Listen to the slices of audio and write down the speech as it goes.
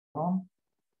on.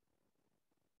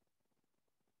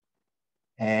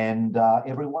 And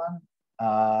everyone,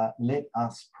 let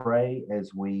us pray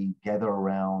as we gather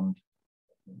around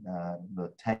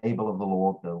the table of the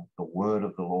Lord, the word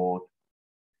of the Lord.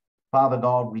 Father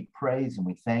God, we praise and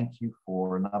we thank you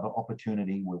for another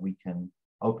opportunity where we can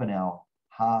open our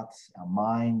hearts, our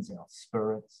minds, our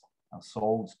spirits, our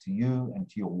souls to you and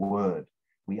to your word.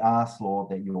 We ask, Lord,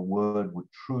 that your word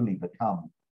would truly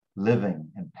become living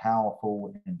and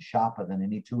powerful and sharper than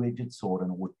any two-edged sword,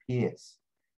 and it would pierce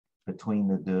between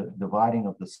the dividing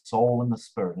of the soul and the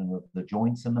spirit and of the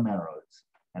joints and the marrows.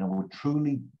 And it would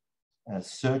truly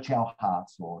search our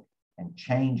hearts, Lord, and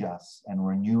change us and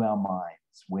renew our minds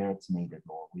where it's needed,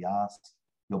 Lord. We ask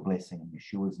your blessing in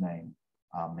Yeshua's name.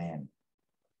 Amen.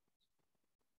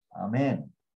 Amen.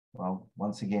 Well,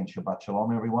 once again, Shabbat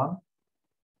Shalom, everyone.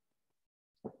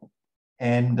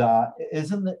 And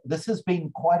this has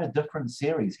been quite a different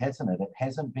series, hasn't it? It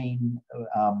hasn't been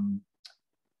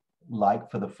like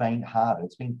for the faint-hearted.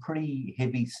 It's been pretty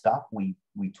heavy stuff. We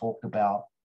talked about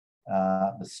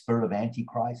the spirit of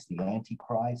Antichrist, the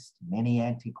Antichrist, many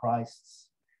Antichrists,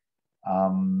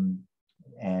 and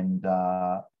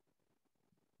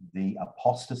the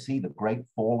apostasy, the great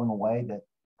falling away that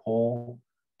Paul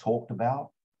talked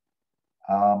about.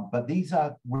 But these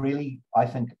are really, I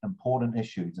think, important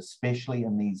issues, especially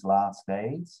in these last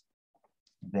days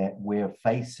that we're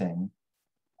facing.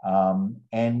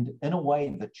 And in a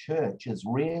way, the church is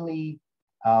really,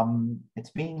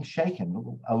 it's being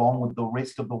shaken along with the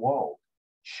rest of the world.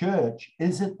 Church,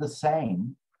 is it the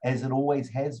same as it always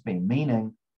has been?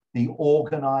 Meaning the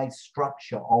organized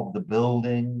structure of the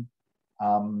building,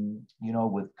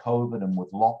 with COVID and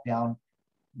with lockdown,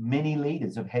 many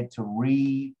leaders have had to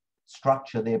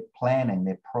restructure their planning,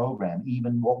 their program,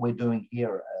 even what we're doing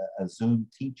here, a Zoom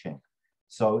teaching.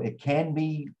 So it can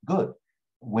be good.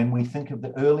 When we think of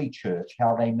the early church,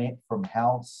 how they met from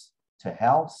house to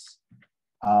house,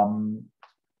 and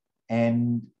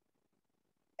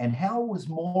how it was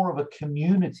more of a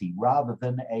community rather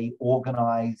than a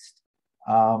organized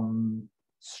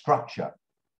structure.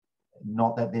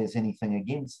 Not that there's anything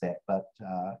against that, but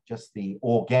just the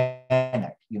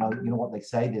organic. You know what they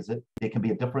say. There can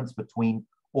be a difference between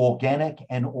organic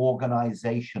and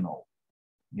organizational.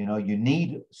 You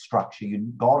need structure.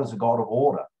 God is a God of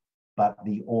order. But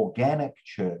the organic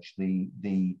church,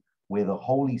 where the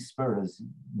Holy Spirit is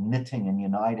knitting and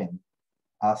uniting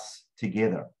us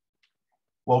together.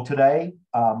 Well, today,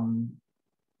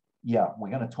 we're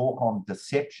going to talk on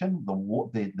deception,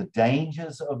 the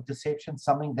dangers of deception,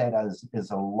 something that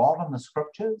is a lot in the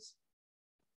scriptures.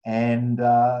 And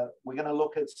we're going to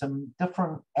look at some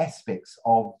different aspects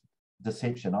of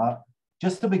deception.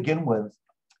 Just to begin with,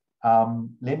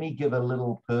 let me give a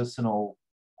little personal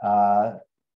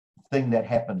thing that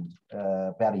happened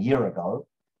about a year ago.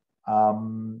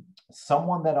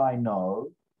 Someone that I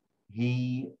know,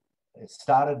 he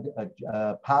started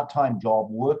a part-time job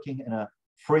working in a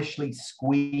freshly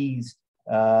squeezed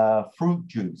fruit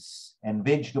juice and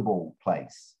vegetable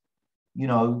place.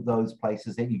 Those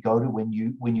places that you go to when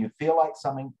you feel like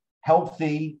something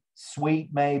healthy,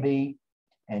 sweet maybe,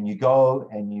 and you go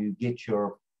and you get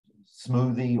your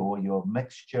smoothie or your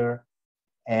mixture,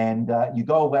 and you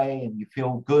go away and you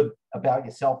feel good about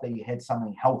yourself that you had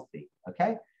something healthy.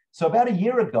 Okay, so about a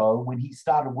year ago when he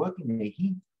started working there,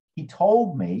 he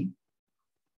told me,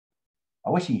 I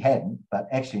wish he hadn't, but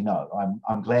actually no,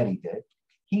 I'm glad he did.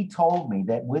 He told me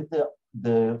that with the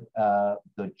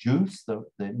juice,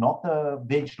 not the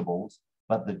vegetables,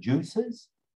 but the juices,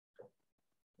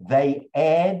 they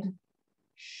add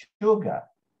sugar.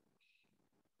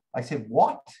 I said,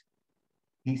 what?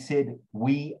 He said,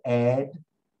 we add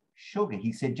sugar.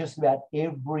 He said, just about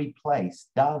every place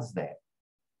does that.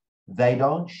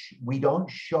 We don't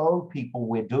show people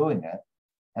we're doing it.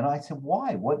 And I said,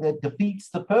 why? Well, that defeats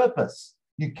the purpose.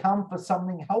 You come for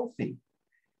something healthy.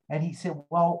 And he said,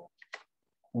 well,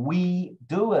 we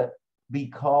do it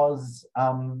because,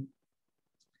 the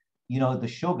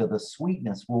sugar, the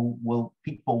sweetness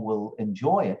people will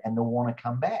enjoy it and they'll want to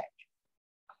come back.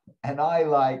 And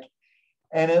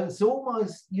and it's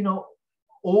almost,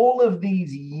 all of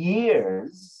these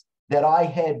years that I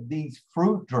had these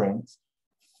fruit drinks,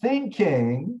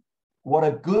 thinking what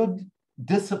a good,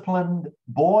 disciplined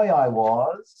boy I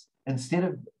was instead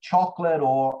of chocolate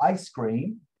or ice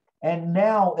cream. And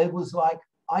now it was like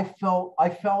I felt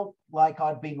like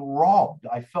I'd been robbed.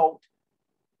 I felt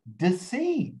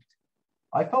deceived.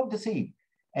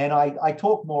 And I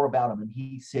talked more about him, and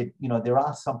he said, there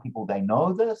are some people, they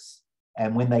know this,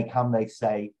 and when they come, they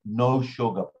say, no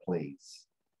sugar, please.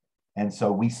 And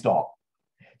so we stopped.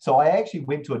 So I actually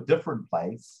went to a different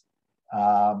place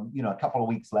a couple of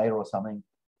weeks later or something,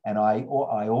 and I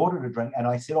ordered a drink, and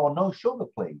I said, "Oh, no sugar,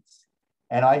 please."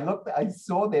 And I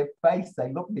saw their face.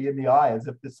 They looked me in the eye as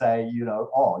if to say,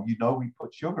 "Oh, we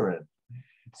put sugar in."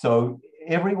 So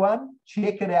everyone,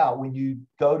 check it out when you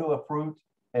go to a fruit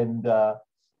and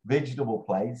vegetable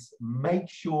place. Make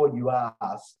sure you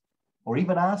ask, or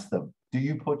even ask them, "Do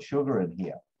you put sugar in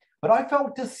here?" But I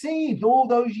felt deceived all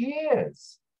those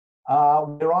years,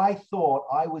 where I thought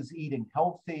I was eating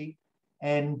healthy.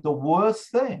 And the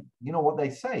worst thing, you know what they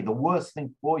say, the worst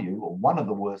thing for you, or one of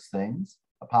the worst things,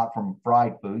 apart from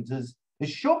fried foods, is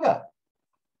sugar.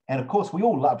 And of course, we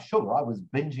all love sugar. I was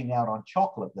binging out on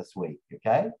chocolate this week,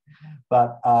 okay?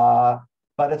 But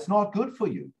it's not good for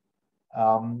you.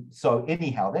 So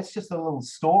anyhow, that's just a little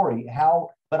story.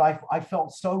 But I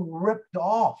felt so ripped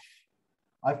off.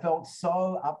 I felt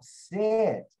so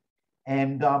upset.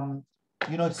 And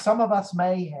some of us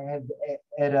may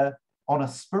have on a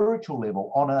spiritual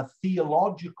level, on a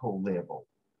theological level,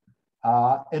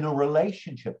 in a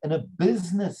relationship, in a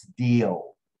business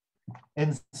deal,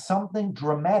 in something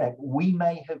dramatic, we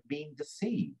may have been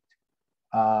deceived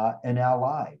in our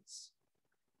lives.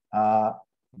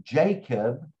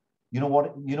 Jacob, you know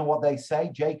what they say?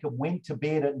 Jacob went to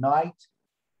bed at night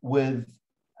with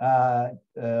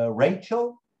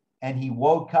Rachel, and he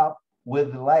woke up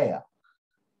with Leah.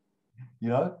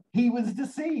 He was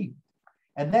deceived.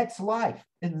 And that's life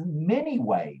in many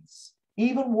ways,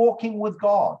 even walking with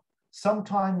God.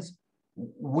 Sometimes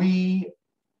we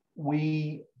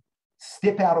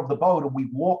step out of the boat and we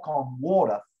walk on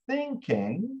water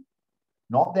thinking,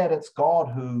 not that it's God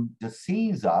who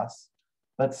deceives us,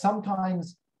 but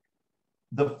sometimes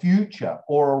the future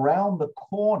or around the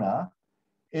corner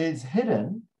is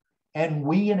hidden, and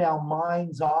we, in our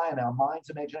mind's eye and our mind's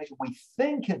imagination, we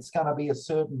think it's going to be a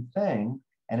certain thing,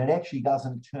 and it actually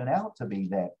doesn't turn out to be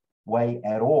that way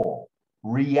at all.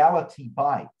 Reality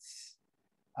bites.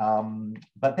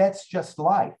 But that's just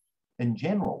life in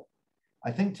general.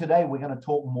 I think today we're going to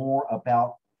talk more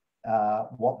about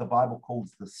what the Bible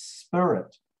calls the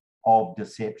spirit of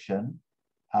deception,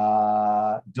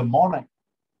 demonic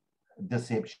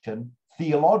deception,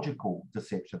 theological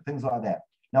deception, things like that.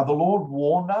 Now, the Lord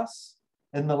warned us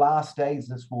in the last days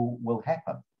this will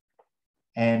happen.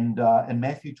 And in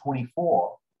Matthew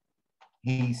 24,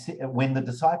 he said, when the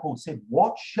disciples said,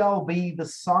 "What shall be the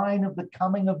sign of the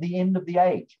coming of the end of the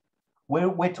age?"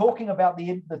 We're talking about the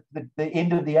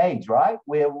end of the age, right?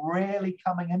 We're really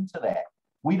coming into that.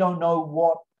 We don't know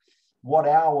what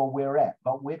hour we're at,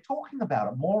 but we're talking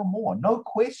about it more and more. No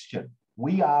question,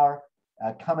 we are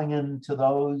coming into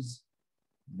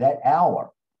that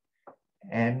hour.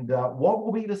 And what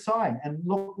will be the sign? And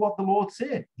look what the Lord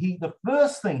said. The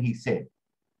first thing he said,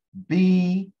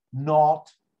 "Be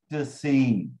not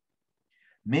deceived.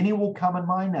 Many will come in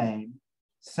my name,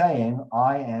 saying,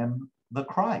 I am the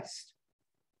Christ."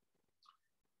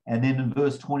 And then in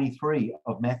verse 23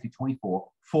 of Matthew 24,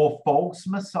 "For false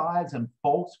messiahs and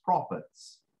false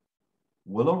prophets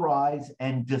will arise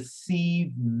and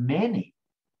deceive many,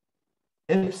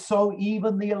 if so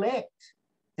even the elect,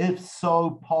 if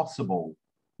so possible,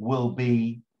 will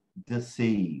be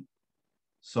deceived."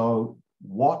 So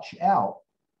watch out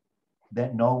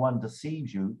that no one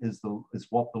deceives you, is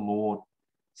what the Lord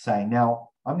saying.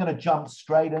 Now, I'm going to jump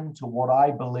straight into what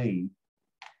I believe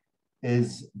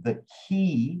is the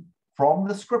key from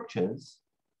the scriptures,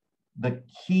 the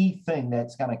key thing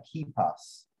that's going to keep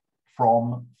us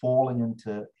from falling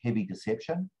into heavy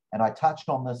deception. And I touched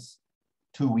on this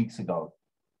 2 weeks ago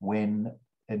when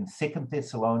in 2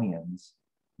 Thessalonians,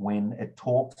 when it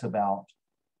talks about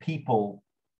people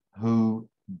who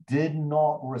did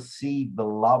not receive the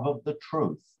love of the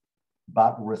truth,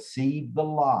 but received the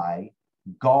lie,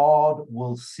 God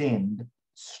will send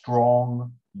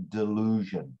strong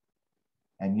delusion.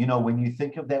 And when you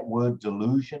think of that word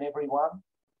delusion, everyone,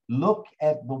 look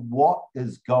at what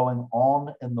is going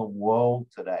on in the world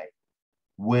today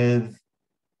with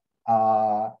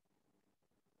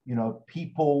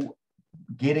people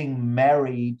getting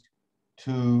married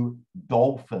to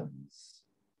dolphins,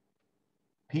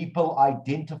 people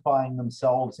identifying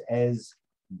themselves as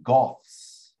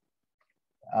goths.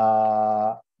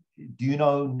 Do you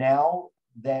know now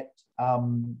that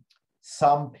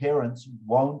some parents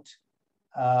won't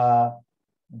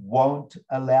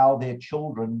allow their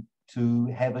children to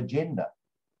have a gender?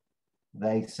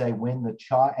 They say when the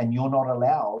child, and you're not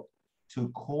allowed to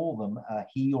call them a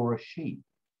he or a she.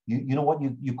 You know what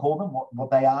you call them? What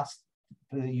they ask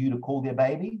for you to call their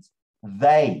babies?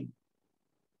 They,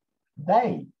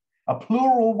 a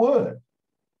plural word.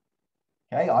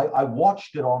 Okay, I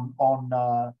watched it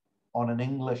on an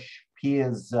English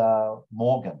Piers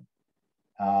Morgan,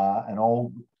 an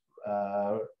old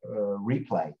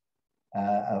replay.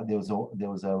 There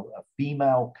was a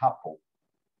female couple,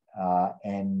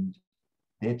 and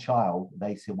their child.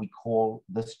 They said, "We call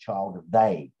this child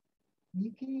they."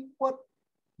 What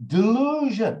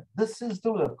delusion! This is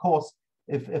delusion. Of course,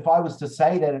 if I was to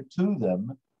say that to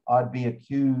them, I'd be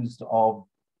accused of,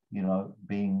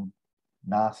 being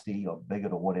nasty or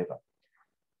bigot or whatever.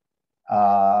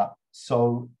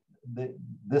 So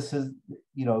this is,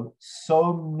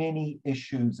 so many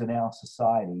issues in our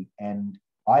society. And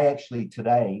I actually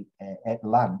today at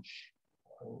lunch,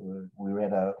 we were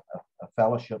at a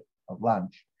fellowship of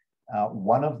lunch.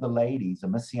 One of the ladies, a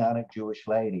Messianic Jewish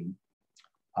lady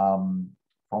from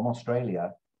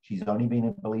Australia, she's only been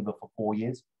a believer for 4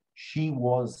 years. She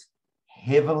was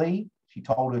she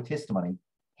told her testimony,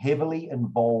 heavily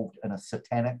involved in a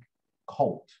satanic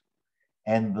cult.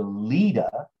 And the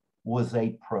leader was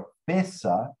a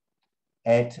professor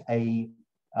at a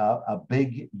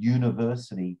big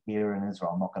university here in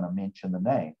Israel. I'm not going to mention the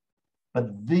name,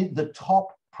 but the top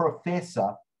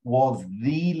professor was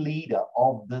the leader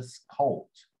of this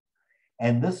cult.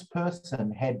 And this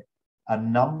person had a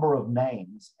number of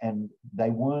names, and they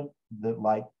weren't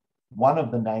like, one of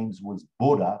the names was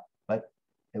Buddha, but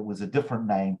it was a different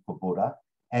name for Buddha.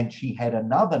 And she had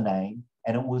another name,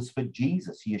 and it was for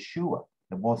Jesus, Yeshua.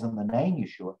 It wasn't the name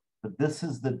Yeshua, but this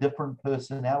is the different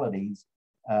personalities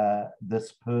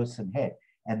this person had.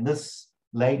 And this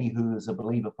lady, who is a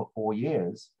believer for 4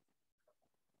 years,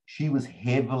 she was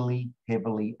heavily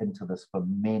into this for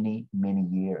many, many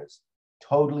years.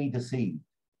 Totally deceived,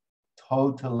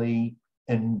 totally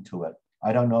into it.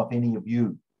 I don't know if any of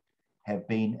you have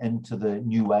been into the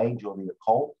New Age or the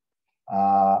occult.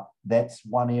 That's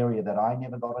one area that I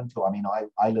never got into. I mean,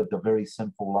 I lived a very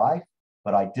simple life,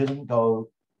 but I didn't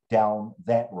go down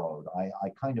that road. I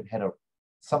kind of had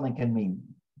something in me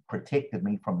protected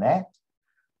me from that,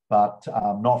 but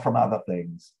not from other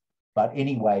things. But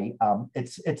anyway,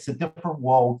 it's a different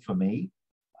world for me.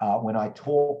 When I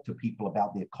talk to people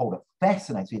about the occult, it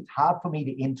fascinates me. It's hard for me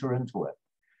to enter into it.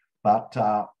 But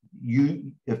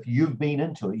if you've been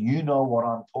into it, you know what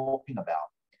I'm talking about.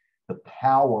 The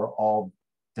power of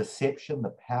deception,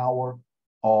 the power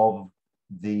of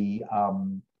the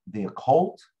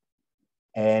occult.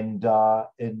 And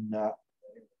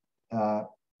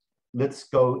let's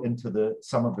go into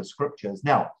some of the scriptures.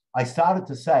 Now, I started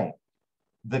to say,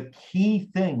 the key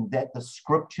thing that the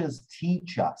scriptures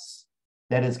teach us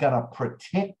that is going to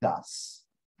protect us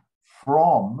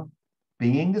from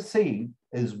being deceived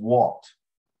is what?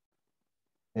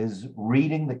 Is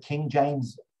reading the King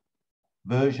James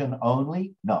Version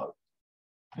only? No.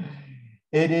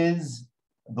 It is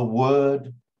the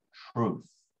word truth.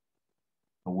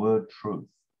 The word truth.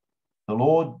 The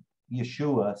Lord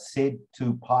Yeshua said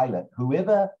to Pilate,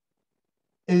 whoever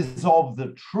is of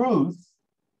the truth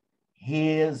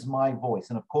hears my voice.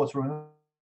 And of course, remember,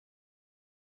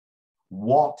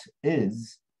 what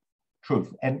is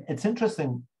truth? And it's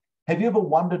interesting. Have you ever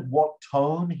wondered what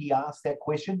tone he asked that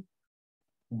question?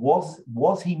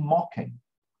 Was he mocking?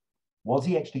 Was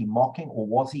he actually mocking, or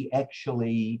was he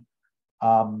actually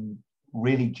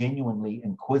really genuinely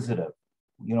inquisitive?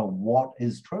 What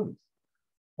is truth?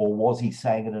 Or was he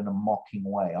saying it in a mocking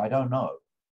way? I don't know.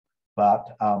 But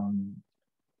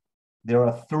there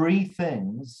are 3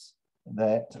 things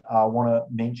that I want to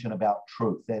mention about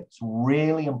truth that's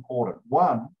really important.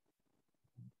 One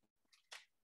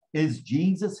is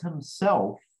Jesus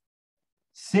himself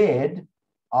said,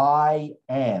 I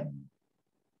am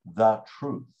the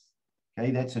truth.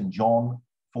 Okay, that's in John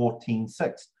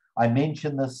 14:6. I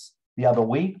mentioned this the other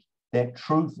week, that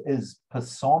truth is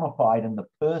personified in the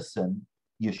person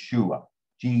Yeshua,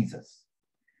 Jesus.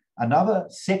 Another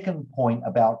second point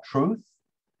about truth,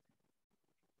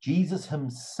 Jesus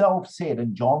himself said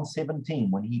in John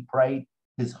 17, when he prayed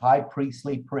his high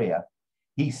priestly prayer,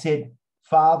 he said,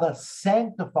 Father,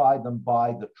 sanctify them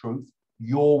by the truth.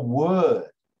 Your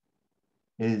word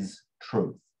is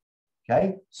truth.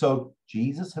 Okay, so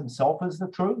Jesus himself is the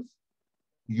truth.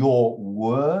 Your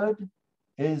word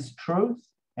is truth.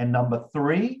 And number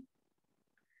 3,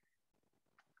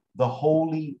 the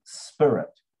Holy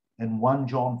Spirit. In 1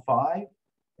 John 5,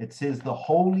 it says the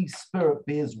Holy Spirit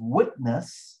bears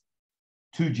witness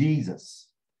to Jesus,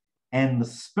 and the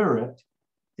Spirit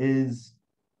is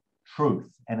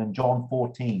truth. And in John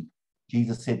 14,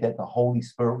 Jesus said that the Holy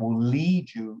Spirit will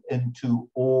lead you into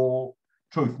all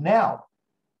truth. Now,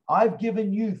 I've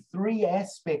given you 3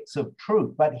 aspects of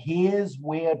truth, but here's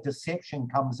where deception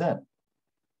comes in.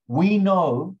 We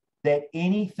know that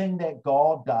anything that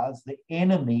God does, the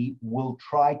enemy will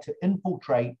try to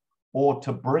infiltrate or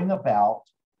to bring about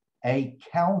a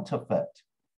counterfeit.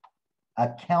 a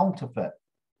counterfeit.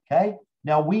 Okay.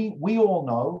 Now we all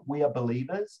know, we are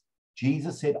believers.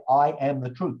 Jesus said, I am the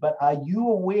truth. But are you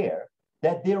aware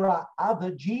that there are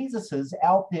other Jesuses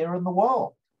out there in the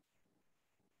world?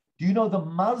 Do you know the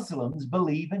Muslims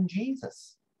believe in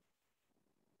Jesus?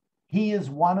 He is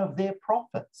one of their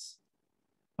prophets,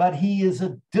 but he is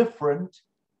a different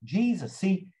Jesus.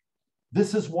 See,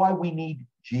 this is why we need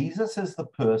Jesus as the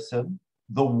person,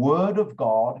 the Word of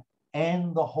God,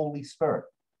 and the Holy Spirit.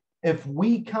 If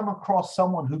we come across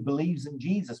someone who believes in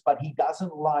Jesus, but he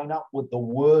doesn't line up with the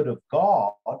Word of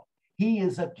God, he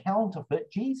is a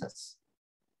counterfeit Jesus.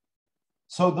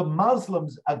 So the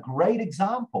Muslims are a great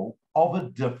example of a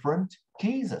different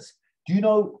Jesus. Do you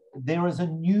know there is a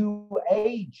new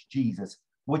age Jesus,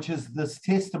 which is this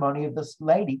testimony of this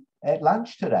lady at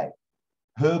lunch today?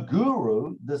 Her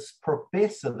guru, this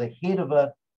professor, the head of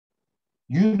a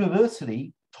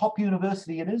university, top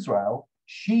university in Israel,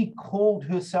 she called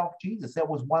herself Jesus. That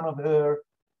was one of her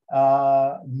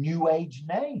new age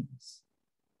names.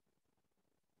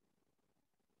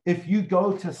 If you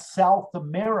go to South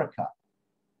America,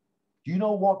 do you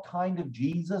know what kind of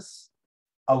Jesus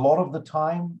a lot of the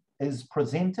time is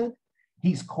presented?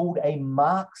 He's called a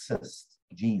Marxist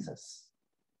Jesus.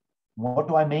 What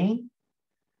do I mean?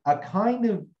 A kind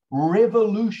of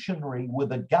revolutionary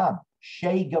with a gun,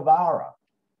 Che Guevara,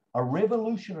 a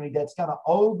revolutionary that's going to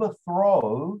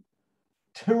overthrow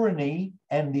tyranny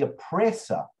and the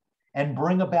oppressor and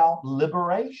bring about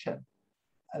liberation.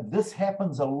 This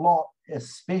happens a lot,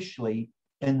 especially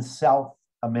in South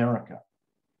America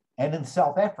and in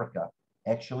South Africa,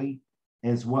 actually,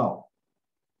 as well.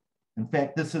 In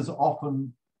fact, this is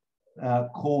often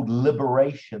called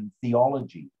liberation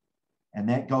theology. And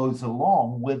that goes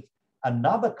along with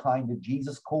another kind of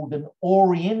Jesus called an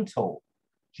Oriental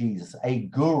Jesus, a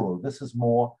guru. This is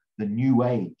more the new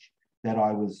age that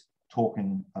I was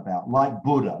talking about, like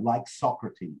Buddha, like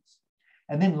Socrates.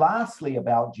 And then lastly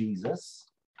about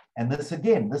Jesus, and this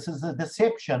again, this is a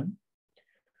deception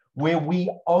where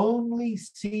we only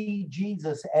see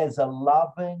Jesus as a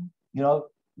loving,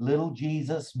 little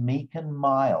Jesus, meek and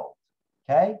mild,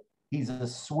 okay? He's a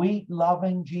sweet,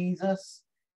 loving Jesus.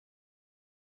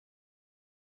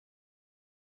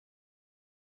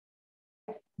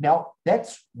 Now,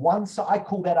 that's one side. I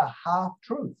call that a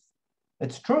half-truth.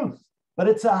 It's truth, but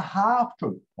it's a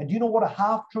half-truth. And do you know what a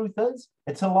half-truth is?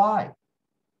 It's a lie,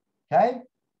 okay?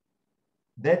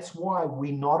 That's why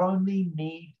we not only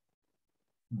need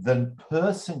the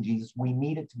person Jesus, we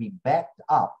need it to be backed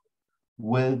up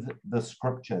with the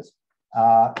scriptures.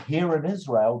 Here in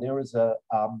Israel, there is a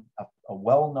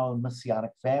well-known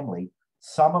Messianic family.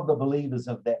 Some of the believers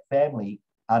of that family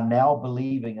are now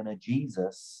believing in a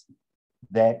Jesus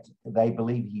that they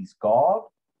believe he's God,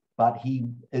 but he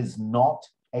is not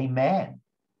a man.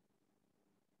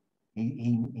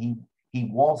 He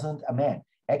wasn't a man.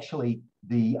 Actually,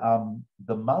 the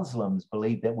Muslims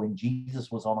believe that when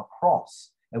Jesus was on a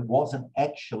cross, it wasn't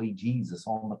actually Jesus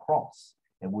on the cross.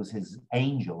 It was his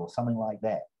angel or something like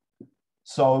that.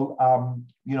 So,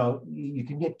 you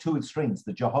can get two extremes.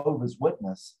 The Jehovah's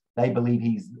Witness, they believe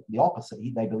he's the opposite.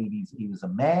 They believe he was a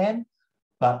man,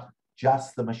 but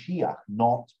just the Mashiach,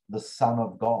 not the Son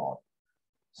of God.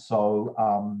 So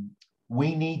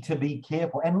we need to be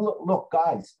careful. And look,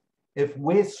 guys, if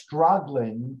we're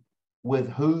struggling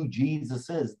with who Jesus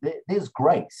is, there's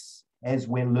grace as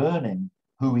we're learning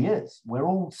who he is. We're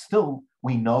all still,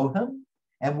 we know him,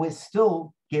 and we're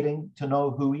still getting to know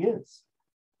who he is.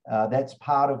 That's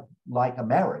part of like a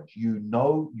marriage. You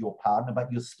know your partner,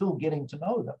 but you're still getting to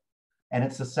know them. And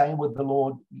it's the same with the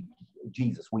Lord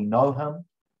Jesus. We know him,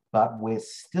 but we're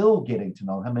still getting to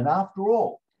know him. And after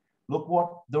all, look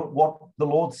what the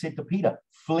Lord said to Peter: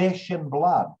 flesh and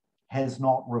blood has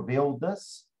not revealed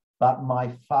this, but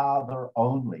my Father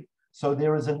only. So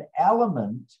there is an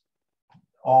element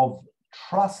of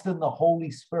trust in the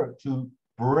Holy Spirit to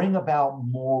bring about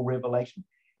more revelation.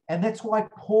 And that's why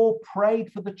Paul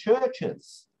prayed for the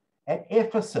churches at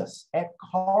Ephesus, at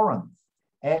Corinth,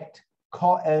 in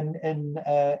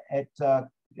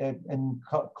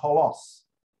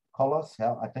Colossus,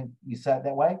 I think you say it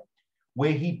that way,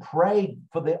 where he prayed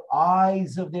for the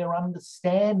eyes of their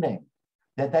understanding,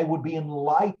 that they would be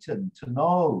enlightened to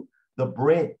know the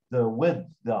breadth, the width,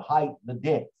 the height, the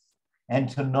depth, and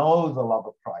to know the love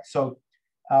of Christ. So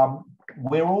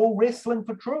we're all wrestling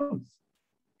for truth,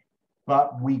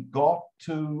 but we got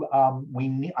to,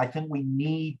 I think we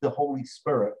need the Holy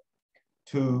Spirit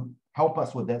to help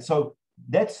us with that. So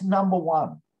that's number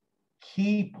one,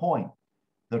 key point,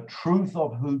 the truth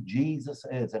of who Jesus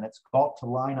is, and it's got to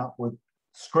line up with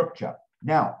Scripture.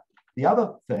 Now, the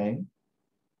other thing,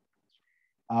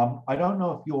 I don't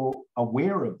know if you're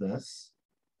aware of this,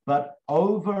 but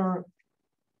over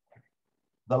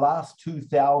the last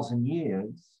 2,000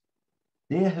 years,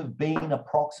 there have been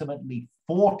approximately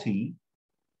 40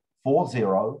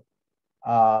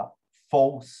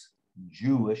 false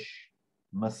Jewish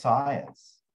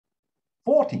messiahs.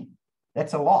 40.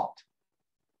 That's a lot.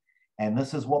 And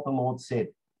this is what the Lord said.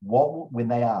 When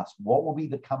they asked, what will be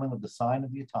the coming of the sign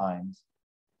of your times?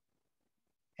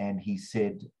 And he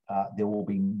said, there will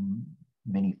be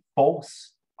many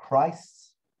false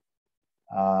Christs,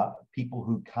 people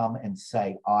who come and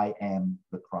say, I am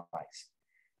the Christ.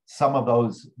 Some of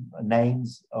those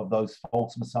names of those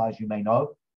false messiahs you may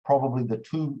know. Probably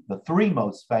the three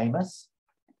most famous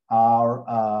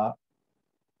are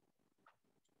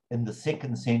in the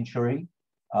 2nd century,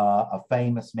 a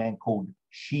famous man called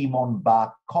Shimon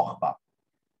Bar Kokhba.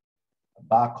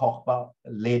 Bar Kokhba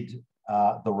led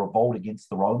the revolt against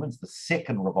the Romans, the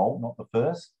second revolt, not the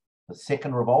first, the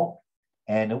second revolt.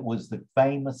 And it was the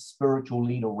famous spiritual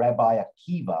leader, Rabbi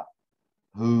Akiva,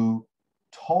 who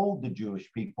told the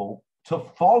Jewish people to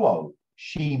follow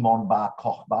Shimon Bar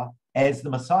Kokhba as the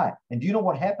Messiah. And do you know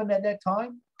what happened at that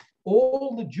time?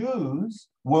 All the Jews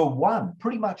were one,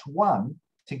 pretty much one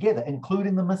together,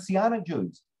 including the Messianic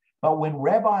Jews. But when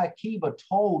Rabbi Akiva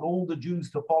told all the Jews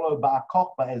to follow Bar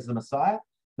Kokhba as the Messiah,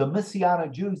 the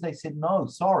Messianic Jews, they said, no,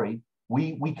 sorry,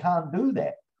 we can't do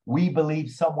that. We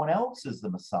believe someone else is the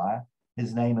Messiah.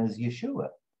 His name is Yeshua.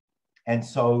 And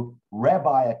so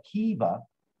Rabbi Akiva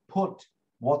put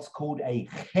what's called a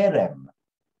cherem.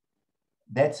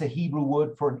 That's a Hebrew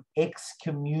word for an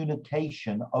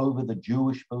excommunication over the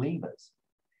Jewish believers.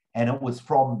 And it was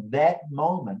from that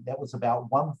moment, that was about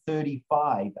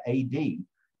 135 AD,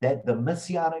 that the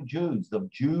Messianic Jews, the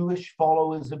Jewish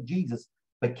followers of Jesus,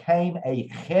 became a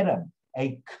cherem,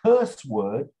 a curse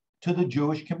word to the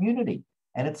Jewish community.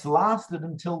 And it's lasted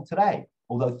until today,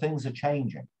 although things are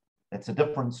changing. That's a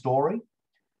different story.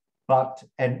 But,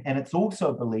 and it's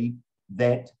also believed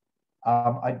that,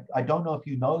 I don't know if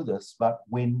you know this, but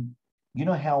when, you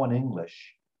know how in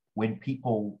English, when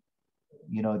people,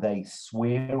 you know, they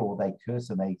swear or they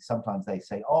curse and sometimes they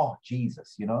say, oh,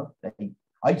 Jesus, you know,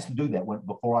 I used to do that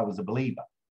before I was a believer,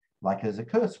 like as a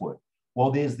curse word.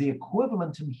 Well, there's the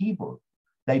equivalent in Hebrew.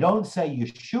 They don't say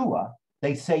Yeshua,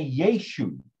 they say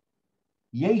Yeshu,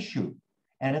 Yeshu.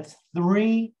 And it's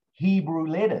 3 Hebrew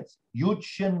letters, Yud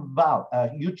Shin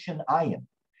Ayin.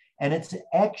 And it's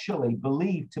actually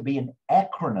believed to be an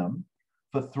acronym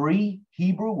for 3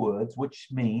 Hebrew words, which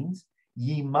means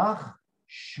Yimach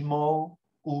Shmo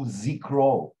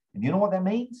Uzikro. And you know what that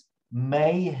means?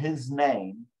 May his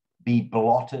name be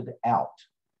blotted out.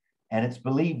 And it's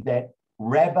believed that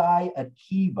Rabbi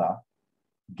Akiva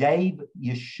gave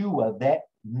Yeshua that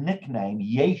nickname,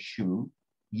 Yeshu,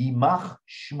 Yimach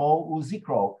Shmo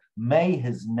Uzikro, may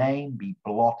his name be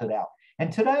blotted out.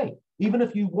 And today, even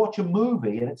if you watch a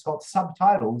movie and it's got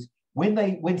subtitles,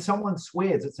 when someone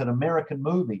swears it's an American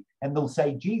movie and they'll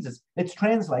say Jesus, it's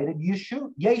translated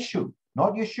Yeshu,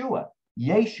 not Yeshua,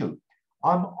 Yeshu.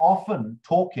 I'm often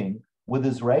talking with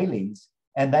Israelis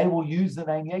and they will use the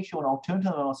name Yeshu, and I'll turn to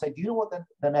them and I'll say, do you know what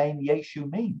the name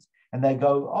Yeshu means? And they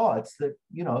go, oh, it's the,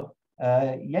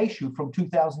 Yeshu from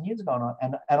 2,000 years ago.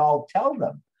 And I'll tell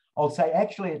them, I'll say,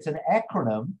 actually, it's an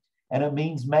acronym and it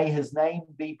means may his name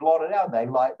be blotted out.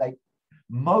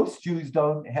 Most Jews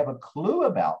don't have a clue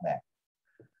about that.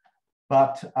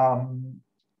 But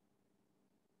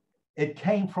it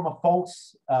came from a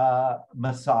false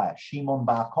Messiah, Shimon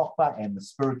Bar Kokhba, and the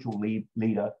spiritual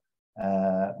leader,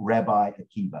 Rabbi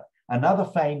Akiva. Another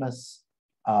famous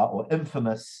or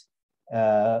infamous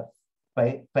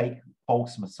fake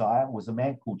false Messiah was a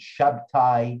man called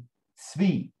Shabtai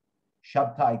Tzvi.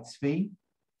 Shabtai Tzvi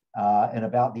in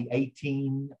about the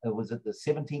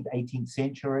 17th, 18th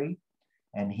century.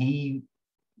 And he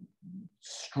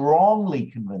strongly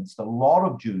convinced a lot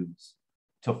of Jews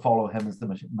to follow him as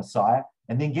the Messiah.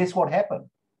 And then guess what happened?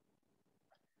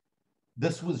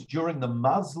 This was during the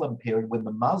Muslim period when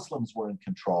the Muslims were in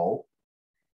control,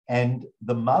 and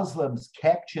the Muslims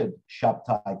captured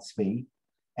Shabtai Tzvi,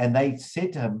 and they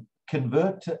said to him,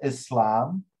 convert to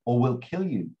Islam or we'll kill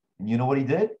you. And you know what he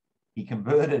did? He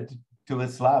converted to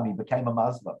Islam. He became a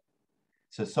Muslim.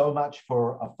 So much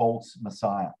for a false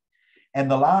Messiah. And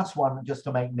the last one, just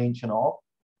to make mention of,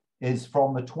 is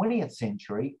from the 20th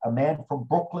century, a man from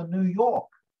Brooklyn, New York,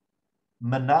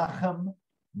 Menachem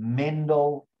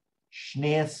Mendel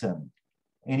Schneerson.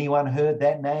 Anyone heard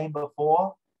that name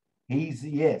before? He's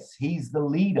the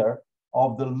leader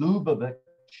of the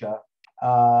Lubavitcher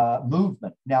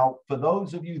movement. Now, for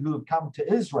those of you who have come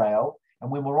to Israel, and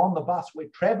when we're on the bus, we're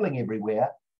traveling everywhere,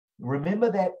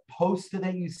 Remember that poster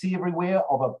that you see everywhere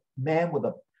of a man with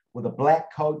a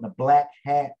black coat and a black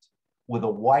hat with a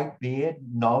white beard?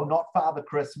 No, not Father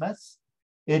Christmas.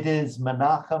 It is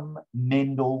Menachem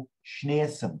Mendel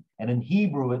Schneerson. And in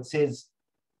Hebrew, it says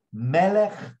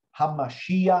Melech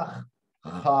HaMashiach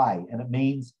Chai, and it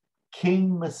means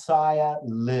King Messiah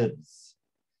lives.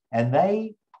 And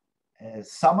they,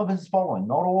 some of his following,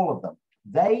 not all of them,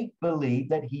 they believe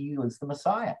that he is the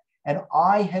Messiah. And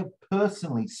I have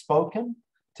personally spoken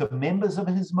to members of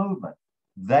his movement.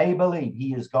 They believe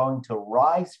he is going to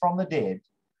rise from the dead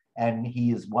and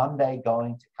he is one day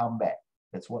going to come back.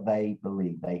 That's what they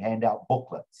believe. They hand out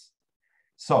booklets.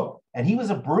 So, and he was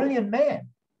a brilliant man.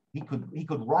 He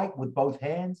could write with both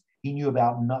hands. He knew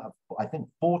about, I think,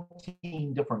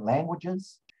 14 different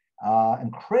languages.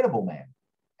 Incredible man.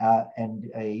 And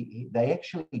they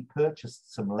actually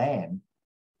purchased some land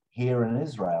here in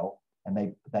Israel,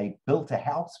 and they built a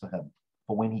house for him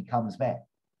for when he comes back.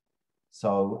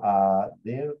 So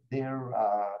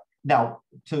now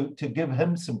to give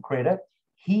him some credit,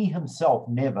 he himself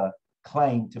never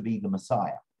claimed to be the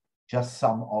Messiah, just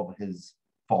some of his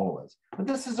followers. But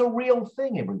this is a real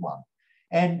thing, everyone.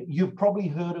 And you've probably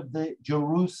heard of the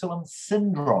Jerusalem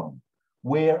syndrome,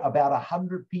 where about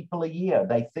 100 people a year,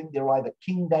 they think they're either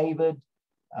King David,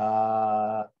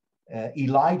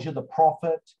 Elijah the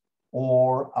prophet,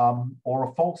 or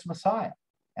a false Messiah.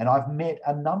 And I've met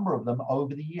a number of them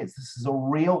over the years. This is a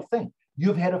real thing.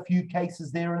 You've had a few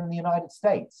cases there in the United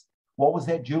States. What was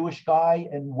that Jewish guy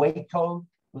in Waco?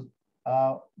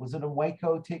 Was it in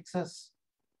Waco, Texas?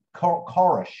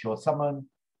 Koresh or someone,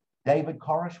 David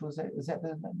Koresh, is that the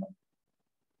name?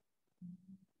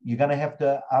 You're going to have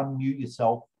to unmute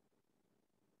yourself.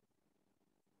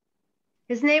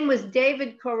 His name was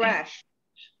David Koresh.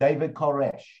 David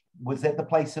Koresh. Was that the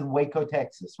place in Waco,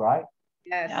 Texas, right?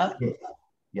 Yes. Yes.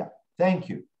 Yeah, thank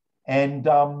you. And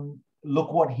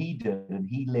look what he did. And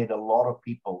he led a lot of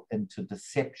people into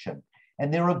deception.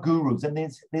 And there are gurus, and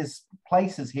there's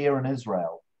places here in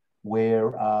Israel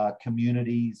where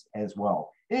communities as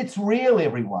well. It's real,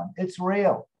 everyone. It's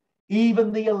real.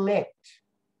 Even the elect,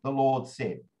 the Lord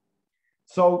said.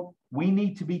 So we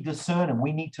need to be discerning.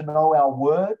 We need to know our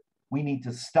word. We need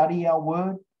to study our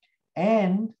word.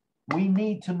 And we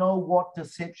need to know what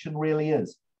deception really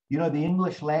is. You know, the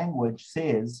English language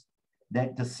says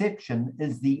that deception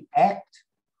is the act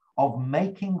of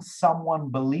making someone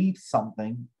believe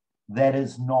something that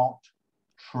is not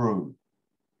true.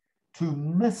 To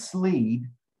mislead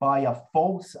by a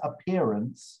false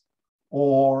appearance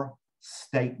or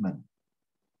statement.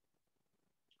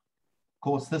 Of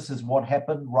course, this is what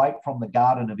happened right from the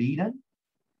Garden of Eden,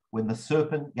 when the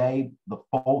serpent gave the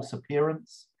false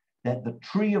appearance that the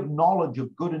tree of knowledge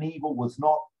of good and evil was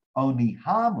not only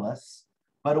harmless,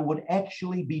 but it would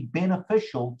actually be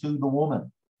beneficial to the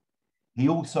woman. He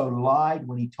also lied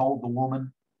when he told the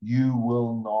woman, "You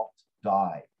will not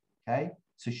die." Okay,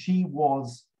 so she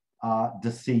was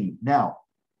deceived. Now,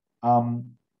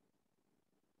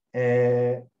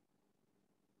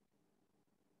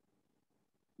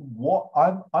 what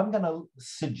I'm going to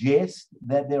suggest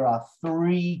that there are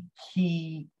three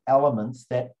key elements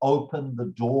that open the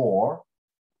door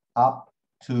up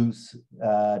to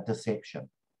deception.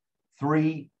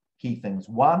 Three key things.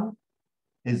 One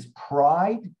is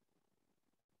pride.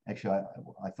 Actually,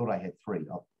 I thought I had three.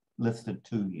 I've listed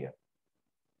two here.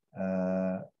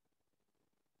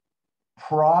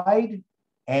 Pride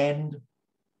and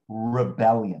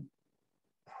rebellion.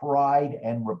 Pride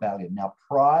and rebellion. Now,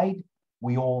 pride,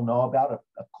 we all know about it.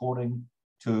 According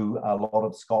to a lot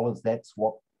of scholars, that's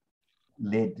what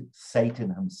led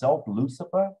Satan himself,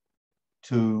 Lucifer,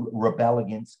 to rebel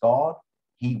against God.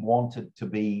 He wanted to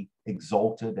be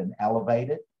exalted and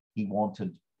elevated. He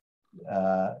wanted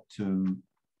to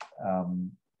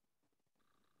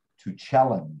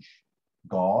challenge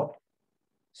God.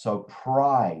 So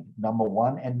pride, number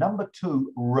one. And number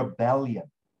two, rebellion.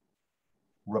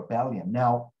 Rebellion.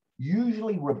 Now,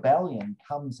 usually rebellion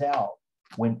comes out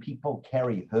when people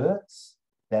carry hurts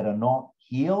that are not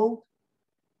healed,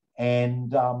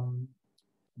 and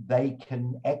they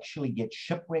can actually get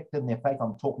shipwrecked in their faith.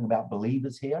 I'm talking about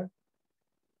believers here.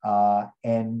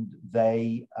 And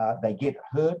they get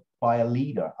hurt by a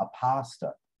leader, a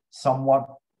pastor, someone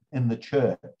in the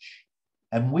church.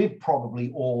 And we've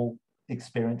probably all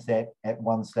experienced that at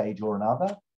one stage or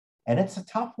another. And it's a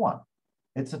tough one.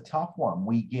 It's a tough one.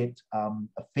 We get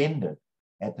offended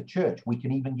at the church. We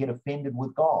can even get offended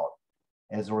with God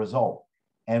as a result.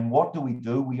 And what do?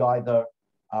 We either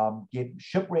get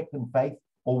shipwrecked in faith,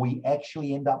 or we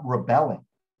actually end up rebelling.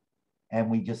 And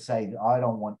we just say, I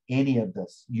don't want any of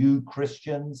this. You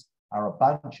Christians are a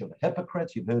bunch of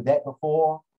hypocrites. You've heard that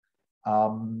before.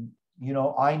 You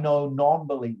know, I know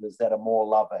non-believers that are more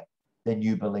loving than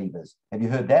you believers. Have you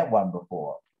heard that one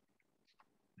before?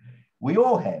 We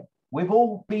all have. We've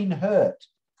all been hurt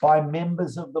by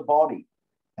members of the body.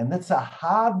 And that's a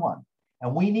hard one.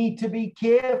 And we need to be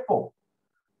careful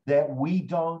that we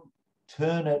don't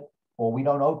turn it, or we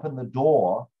don't open the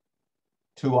door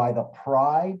to either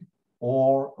pride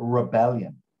or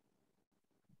rebellion.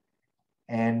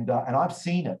 And I've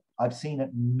seen it. I've seen it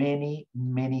many,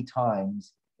 many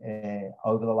times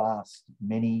over the last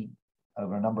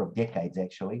over a number of decades,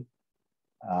 actually,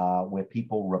 where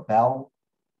people rebel,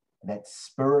 that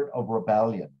spirit of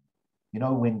rebellion. You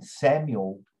know, when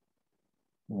Samuel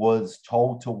was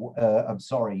told to,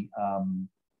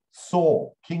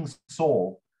 King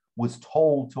Saul was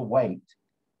told to wait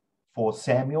for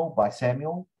Samuel by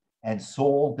Samuel, and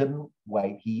Saul didn't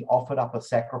wait. He offered up a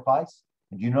sacrifice.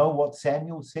 And you know what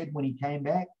Samuel said when he came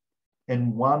back?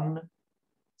 In 1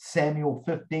 Samuel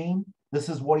 15, this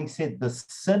is what he said: the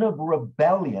sin of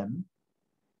rebellion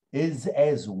is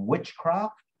as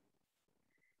witchcraft,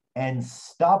 and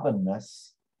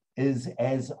stubbornness is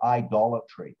as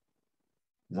idolatry.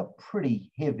 It's a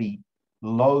pretty heavy,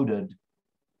 loaded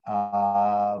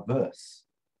verse.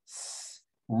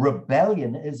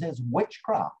 Rebellion is as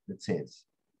witchcraft, it says,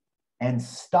 and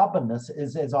stubbornness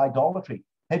is as idolatry.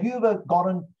 Have you ever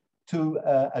gotten to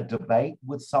a debate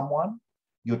with someone?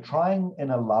 You're trying in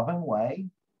a loving way,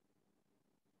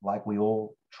 like we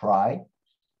all try,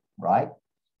 right?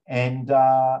 And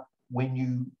when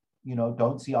you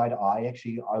don't see eye to eye.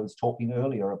 Actually, I was talking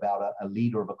earlier about a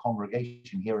leader of a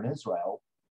congregation here in Israel.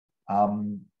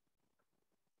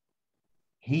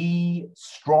 He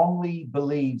strongly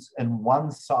believes in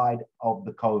one side of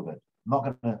the COVID. I'm not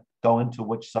going to go into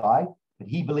which side, but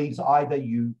he believes either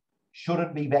you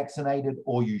shouldn't be vaccinated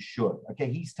or you should.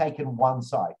 Okay, he's taken one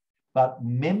side. But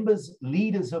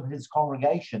leaders of his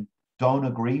congregation don't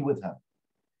agree with him.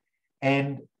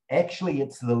 And actually,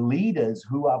 it's the leaders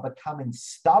who are becoming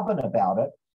stubborn about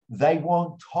it. They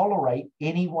won't tolerate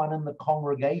anyone in the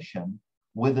congregation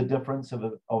with a difference of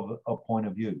a point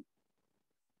of view.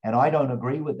 And I don't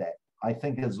agree with that. I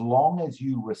think as long as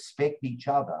you respect each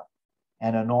other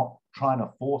and are not trying to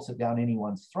force it down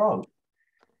anyone's throat.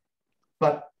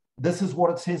 But this is what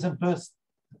it says in 1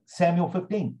 Samuel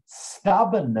 15.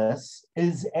 Stubbornness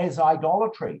is as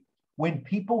idolatry. When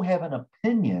people have an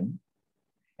opinion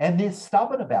and they're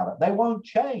stubborn about it, they won't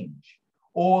change,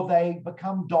 or they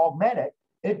become dogmatic,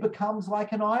 it becomes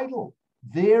like an idol.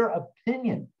 Their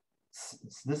opinion.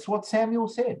 This is what Samuel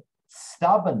said.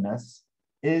 Stubbornness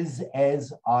is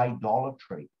as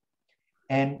idolatry.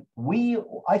 And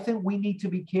I think we need to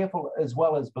be careful as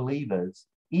well as believers,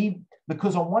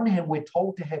 because on one hand, we're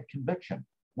told to have conviction.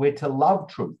 We're to love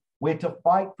truth. We're to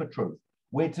fight for truth.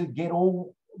 We're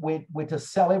to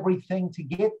sell everything to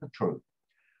get the truth.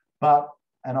 But,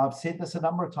 and I've said this a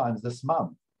number of times this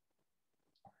month,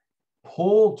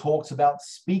 Paul talks about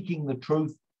speaking the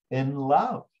truth in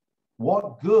love.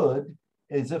 What good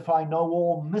is if I know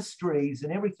all mysteries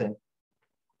and everything,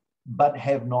 but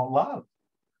have not love?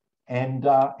 And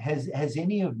has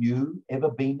any of you ever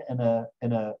been in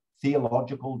a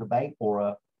theological debate or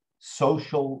a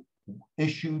social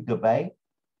issue debate,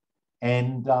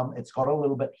 and it's got a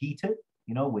little bit heated,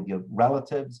 with your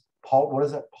relatives?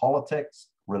 Politics,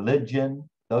 religion,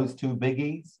 those two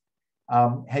biggies.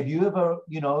 Have you ever,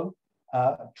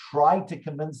 tried to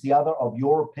convince the other of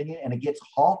your opinion and it gets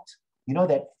hot?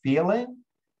 That feeling?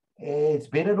 It's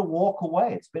better to walk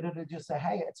away. It's better to just say,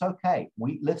 hey, it's okay.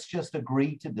 Let's just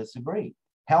agree to disagree.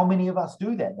 How many of us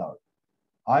do that, though?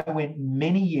 I went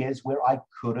many years where I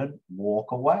couldn't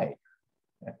walk away.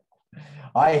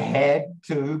 I had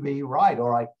to be right,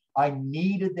 or I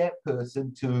needed that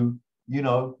person to,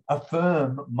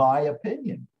 affirm my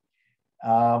opinion.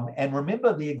 And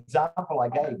remember the example I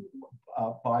gave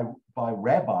by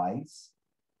rabbis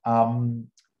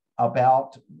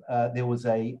about it was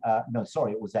a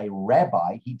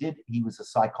rabbi. He was a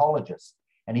psychologist,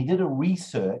 and he did a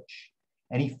research,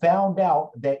 and he found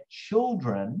out that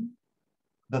children,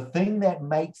 the thing that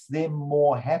makes them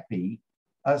more happy,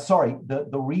 the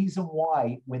reason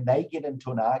why when they get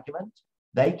into an argument,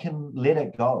 they can let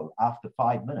it go after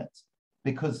 5 minutes,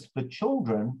 because for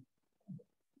children,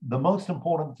 the most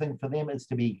important thing for them is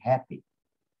to be happy.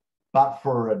 But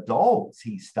for adults,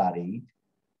 he studied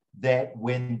that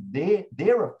when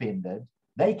they're offended,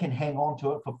 they can hang on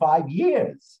to it for 5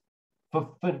 years,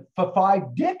 for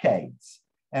 5 decades.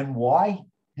 And why?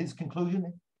 His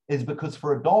conclusion is because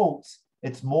for adults,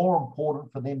 it's more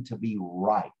important for them to be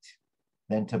right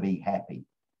than to be happy.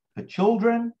 For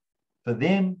children, for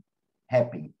them,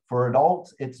 happy. For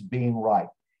adults, it's being right.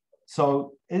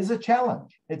 So it's a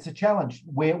challenge. It's a challenge.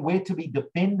 We're to be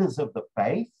defenders of the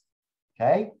faith,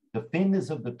 okay? Defenders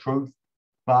of the truth,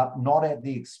 but not at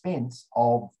the expense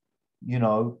of,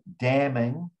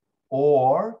 damning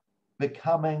or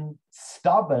becoming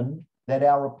stubborn, that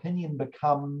our opinion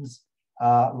becomes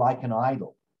like an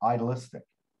idol, idolistic.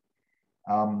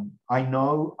 I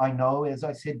know, as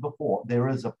I said before, there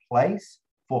is a place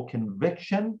for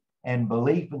conviction and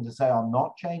belief and to say, I'm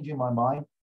not changing my mind,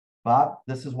 but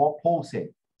this is what Paul said,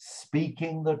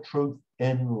 speaking the truth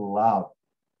in love.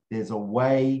 There's a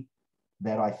way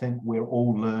that I think we're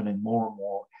all learning more and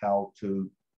more how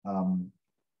to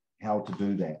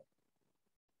do that.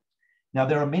 Now,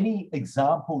 there are many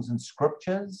examples in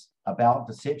scriptures about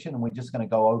deception, and we're just going to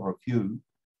go over a few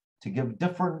to give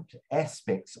different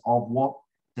aspects of what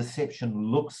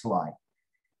deception looks like.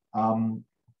 And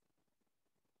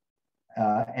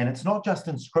it's not just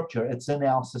in scripture, it's in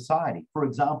our society. For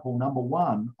example, number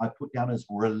one, I put down as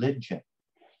religion.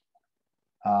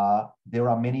 There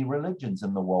are many religions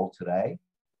in the world today,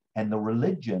 and the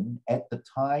religion at the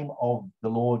time of the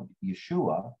Lord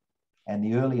Yeshua and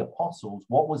the early apostles,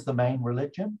 what was the main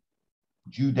religion?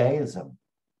 Judaism.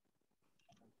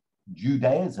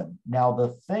 Judaism. Now, the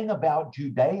thing about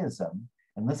Judaism,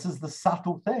 and this is the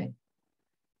subtle thing,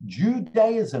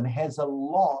 Judaism has a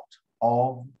lot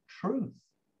of truth.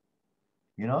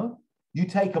 You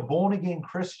take a born-again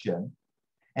Christian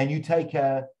and you take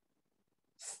a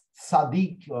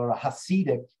Sadiq or a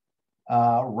Hasidic,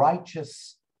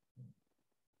 righteous,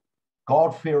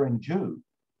 God-fearing Jew,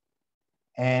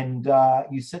 and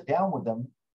you sit down with them,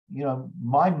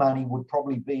 my money would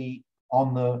probably be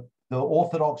on the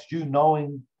Orthodox Jew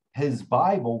knowing his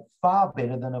Bible far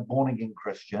better than a born-again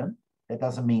Christian. That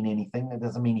doesn't mean anything. That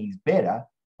doesn't mean he's better.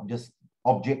 I'm just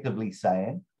objectively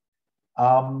saying.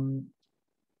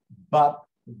 But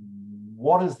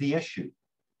what is the issue?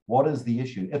 What is the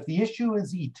issue? If the issue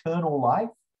is eternal life,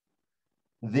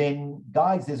 then,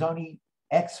 guys, there's only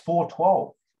Acts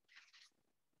 4:12.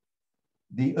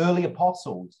 The early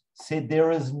apostles said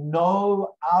there is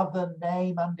no other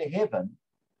name under heaven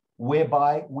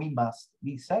whereby we must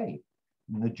be saved.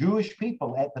 And the Jewish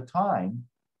people at the time,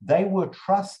 they were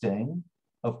trusting,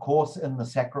 of course, in the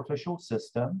sacrificial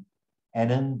system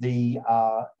and in the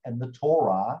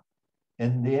Torah,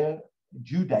 in their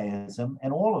Judaism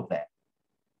and all of that.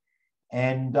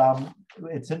 And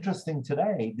it's interesting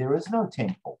today, there is no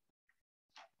temple.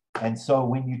 And so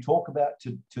when you talk about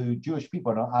to Jewish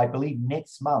people, and I believe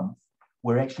next month,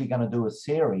 we're actually going to do a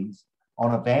series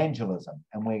on evangelism.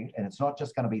 And it's not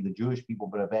just going to be the Jewish people,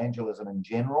 but evangelism in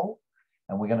general.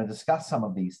 And we're going to discuss some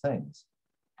of these things.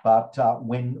 But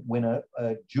when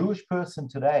a Jewish person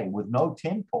today with no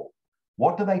temple,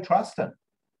 what do they trust in?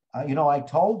 I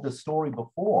told the story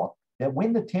before that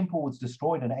when the temple was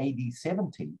destroyed in AD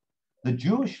 70, the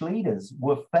Jewish leaders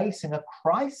were facing a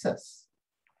crisis.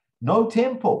 No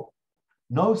temple,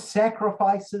 no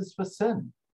sacrifices for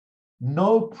sin,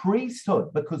 no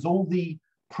priesthood, because all the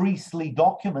priestly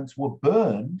documents were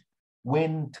burned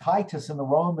when Titus and the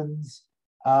Romans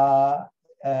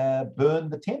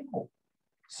burned the temple.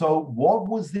 So what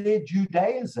was their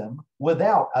Judaism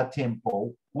without a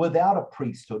temple, without a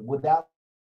priesthood, without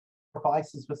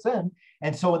sacrifices for sin?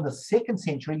 And so in the 2nd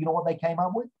century, you know what they came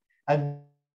up with? A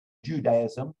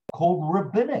Judaism called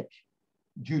Rabbinic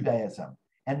Judaism.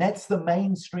 And that's the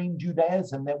mainstream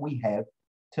Judaism that we have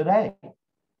today.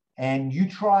 And you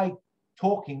try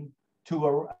talking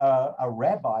to a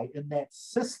rabbi in that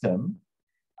system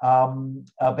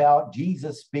about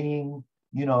Jesus being,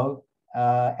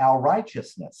 our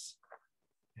righteousness,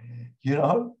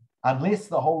 unless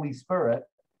the Holy Spirit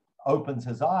opens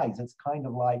his eyes, it's kind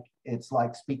of like, it's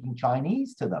like speaking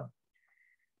Chinese to them.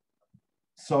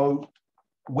 So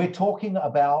we're talking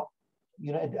about,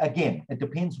 again, it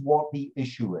depends what the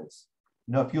issue is.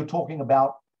 If you're talking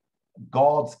about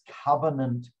God's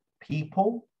covenant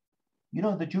people,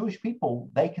 the Jewish people,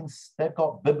 they've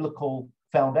got biblical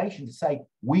foundation to say,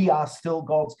 we are still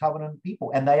God's covenant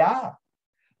people, and they are.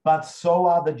 But so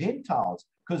are the Gentiles,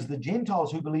 because the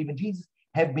Gentiles who believe in Jesus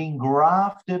have been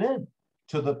grafted in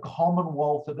to the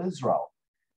commonwealth of Israel.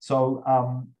 So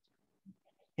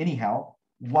anyhow,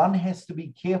 one has to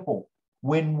be careful.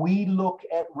 When we look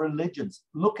at religions,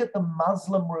 look at the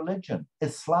Muslim religion,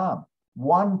 Islam,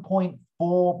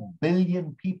 1.4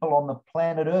 billion people on the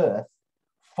planet Earth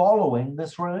following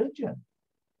this religion.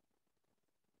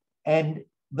 And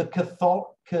the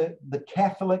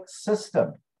Catholic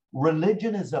system,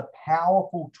 religion is a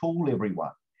powerful tool,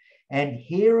 everyone. And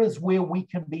here is where we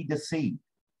can be deceived.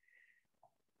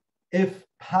 If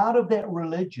part of that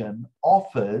religion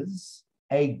offers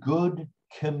a good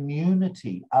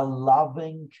community, a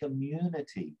loving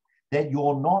community that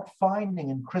you're not finding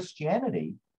in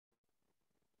Christianity.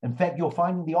 In fact, you're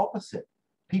finding the opposite.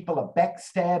 People are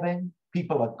backstabbing,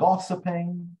 people are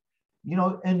gossiping, you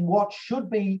know, in what should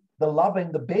be the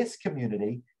loving, the best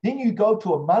community. Then you go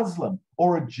to a Muslim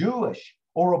or a Jewish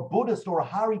or a Buddhist or a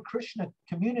Hare Krishna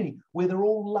community where they're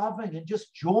all loving and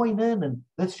just join in and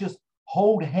let's just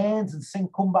hold hands and sing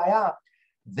Kumbaya.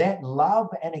 That love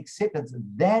and acceptance,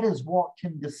 that is what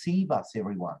can deceive us,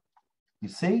 everyone. You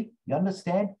see? You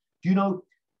understand? Do you know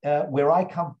where I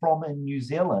come from in New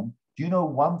Zealand? Do you know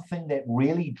one thing that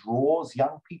really draws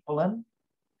young people in?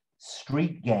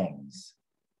 Street gangs,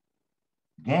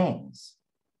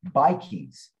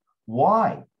 bikies.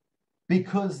 Why?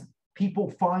 Because people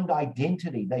find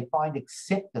identity, they find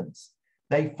acceptance,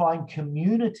 they find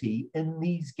community in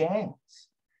these gangs.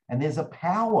 And there's a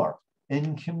power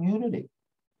in community.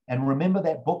 And remember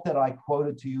that book that I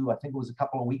quoted to you, I think it was a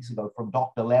couple of weeks ago, from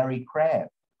Dr. Larry Crabb,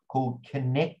 called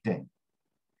Connecting.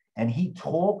 And he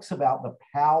talks about the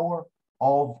power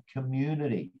of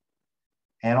community.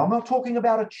 And I'm not talking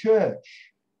about a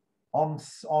church on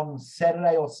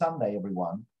Saturday or Sunday,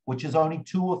 everyone, which is only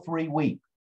 2 or 3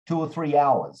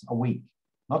 hours a week.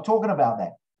 Not talking about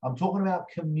that. I'm talking about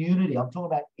community. I'm talking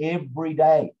about every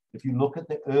day. If you look at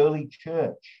the early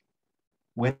church,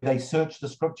 where they searched the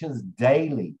scriptures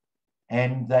daily,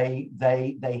 and they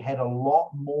had a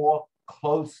lot more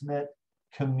close-knit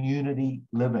community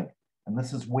living. And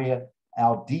this is where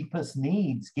our deepest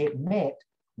needs get met,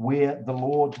 where the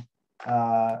Lord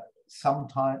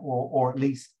sometime, or at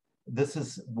least this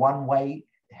is one way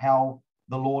how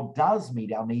the Lord does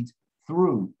meet our needs,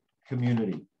 through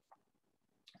community.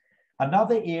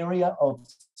 Another area of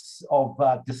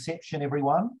deception,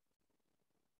 everyone.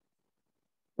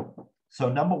 So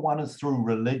number one is through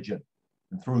religion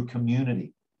and through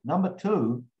community. Number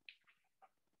two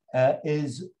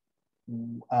is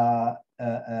an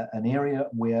area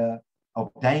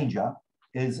of danger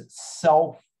is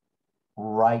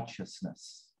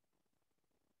self-righteousness.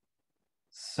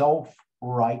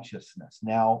 Self-righteousness.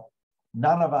 Now,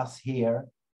 none of us here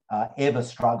ever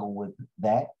struggle with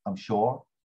that, I'm sure,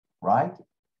 right?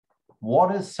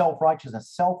 What is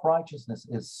self-righteousness? Self-righteousness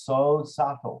is so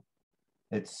subtle.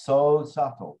 It's so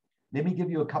subtle. Let me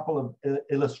give you a couple of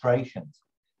illustrations.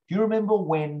 Do you remember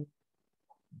when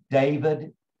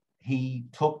David, he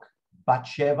took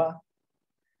Bathsheba,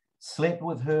 slept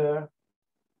with her,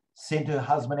 sent her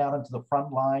husband out into the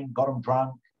front line, got him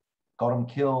drunk, got him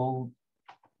killed,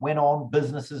 went on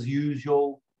business as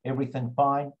usual, everything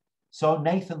fine. So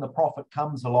Nathan the prophet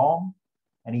comes along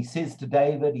and he says to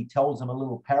David, he tells him a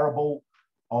little parable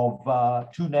of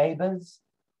two neighbors.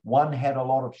 One had a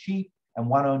lot of sheep and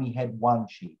one only had one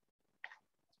sheep.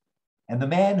 And the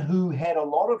man who had a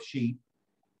lot of sheep,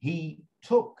 he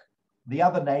took the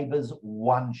other neighbor's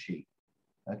one sheep,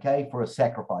 okay, for a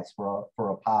sacrifice, for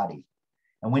a party.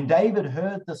 And when David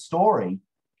heard the story,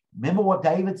 remember what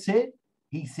David said?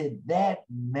 He said, that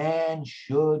man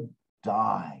should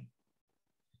die.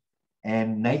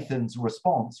 And Nathan's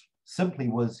response simply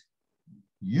was,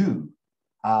 you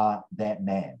are that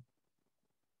man.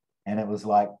 And it was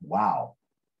like, wow,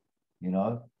 you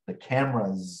know, the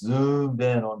camera zoomed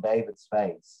in on David's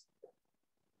face.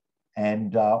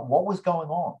 And what was going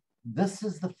on? This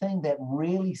is the thing that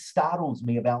really startles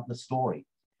me about the story.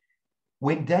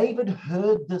 When David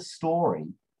heard this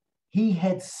story, he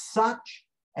had such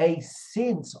a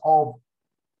sense of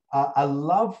a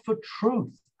love for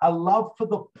truth, a love for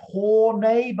the poor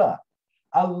neighbor,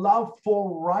 a love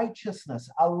for righteousness,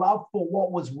 a love for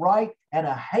what was right, and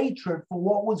a hatred for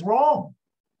what was wrong.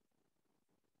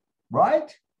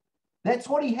 Right? That's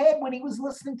what he had when he was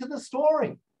listening to the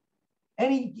story.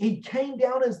 And he came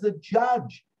down as the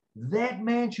judge. That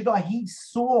man should die. He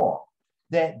saw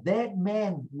that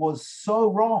man was so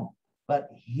wrong. But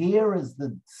here is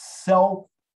the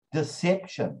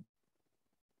self-deception.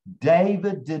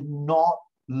 David did not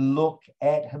look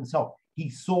at himself. He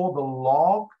saw the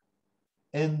log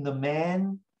in the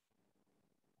man,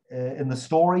 in the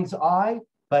story's eye,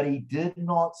 but he did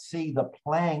not see the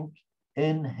plank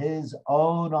in his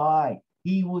own eye.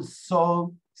 He was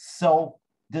so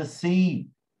self-deceived.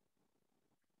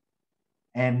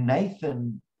 And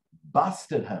Nathan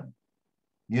busted him.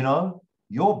 You know,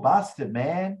 you're busted,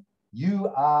 man.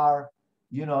 You are,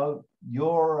 you know,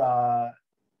 you're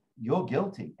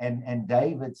guilty. And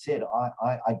David said,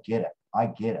 I get it. I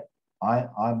get it.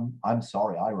 I'm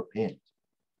sorry. I repent.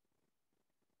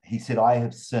 He said, I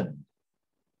have sinned.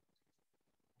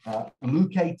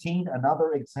 Luke 18,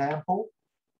 another example,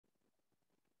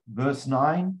 verse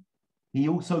 9. He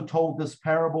also told this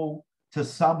parable to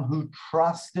some who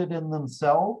trusted in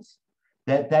themselves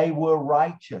that they were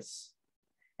righteous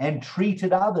and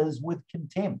treated others with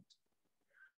contempt.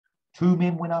 Two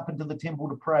men went up into the temple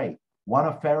to pray, one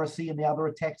a Pharisee and the other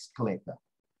a tax collector.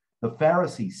 The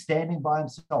Pharisee, standing by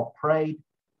himself, prayed,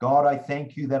 God, I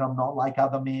thank you that I'm not like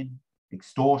other men,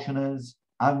 extortioners,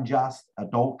 unjust,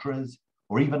 adulterers,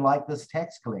 or even like this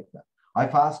tax collector. I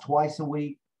fast twice a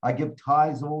week. I give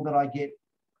tithes of all that I get.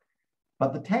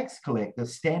 But the tax collector,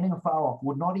 standing afar off,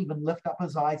 would not even lift up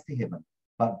his eyes to heaven,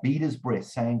 but beat his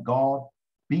breast, saying, God,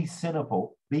 be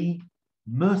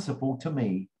merciful to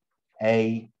me,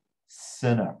 a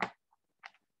sinner.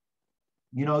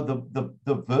 You know,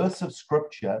 the verse of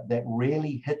scripture that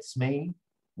really hits me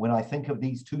when I think of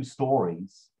these two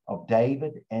stories of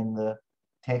David and the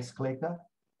tax collector,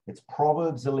 it's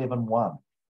Proverbs 11:1.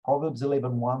 Proverbs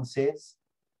 11:1 says,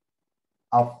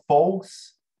 a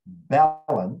false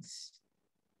balance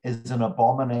is an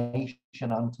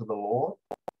abomination unto the Lord,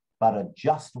 but a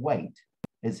just weight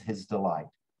is his delight.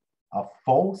 A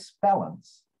false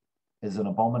balance is an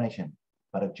abomination,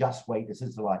 but a just weight is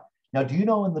his delight. Now, do you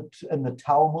know in the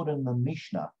Talmud and the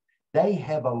Mishnah, they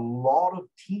have a lot of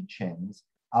teachings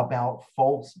about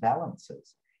false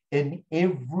balances in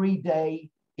everyday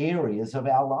areas of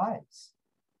our lives.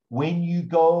 When you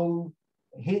go,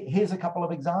 here's a couple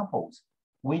of examples.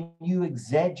 When you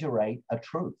exaggerate a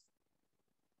truth,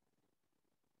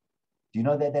 do you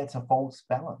know that that's a false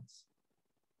balance?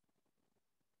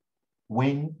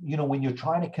 When you're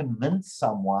trying to convince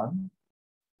someone,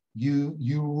 you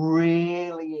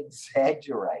really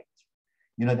exaggerate.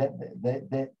 You know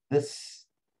that this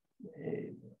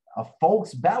a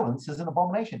false balance is an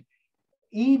abomination.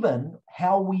 Even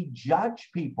how we judge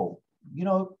people. You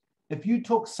know, if you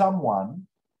took someone,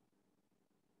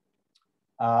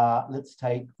 let's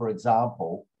take for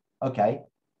example, okay,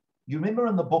 you remember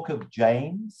in the book of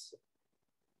James.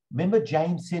 Remember,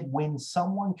 James said, when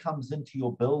someone comes into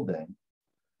your building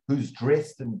who's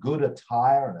dressed in good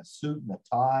attire and a suit and a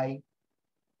tie,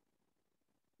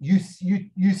 you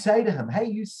say to him, hey,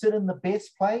 you sit in the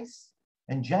best place.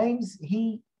 And James,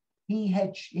 he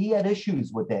had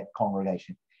issues with that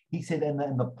congregation. He said,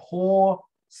 and the poor,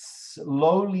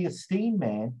 lowly esteemed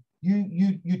man,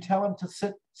 you tell him to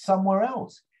sit somewhere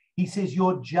else. He says,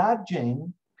 you're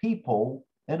judging people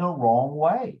in a wrong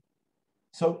way.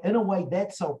 So in a way,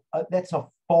 that's a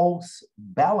false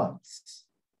balance.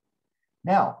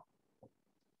 Now,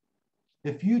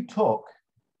 if you took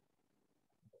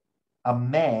a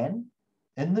man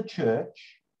in the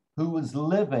church who was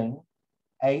living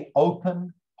an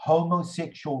open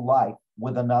homosexual life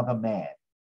with another man,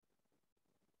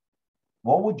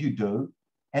 what would you do?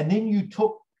 And then you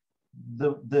took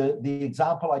the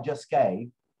example I just gave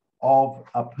of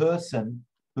a person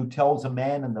who tells a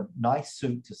man in the nice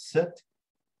suit to sit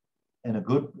in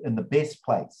the best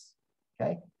place,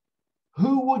 okay?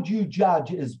 Who would you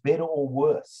judge as better or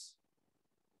worse?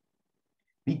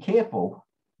 Be careful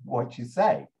what you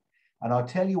say. And I'll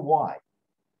tell you why.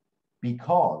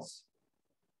 Because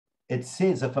it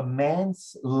says if a man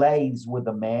lays with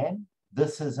a man,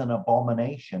 this is an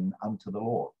abomination unto the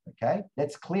Lord, okay?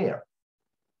 That's clear.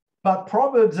 But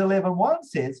Proverbs 11:1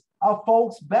 says a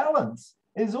false balance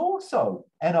is also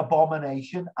an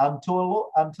abomination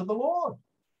unto the Lord.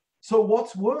 So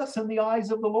what's worse in the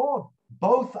eyes of the Lord?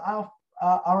 Both are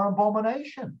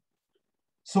abomination.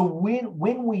 So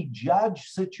when we judge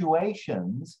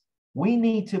situations, we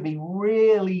need to be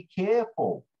really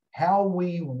careful how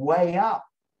we weigh up.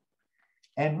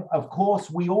 And of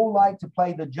course, we all like to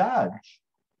play the judge.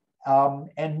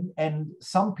 And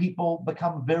some people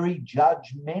become very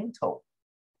judgmental.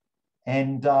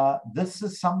 And this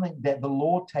is something that the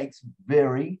Lord takes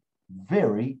very,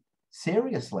 very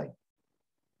seriously.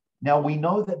 Now, we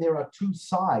know that there are two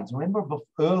sides. Remember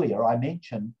earlier I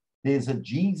mentioned there's a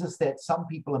Jesus that some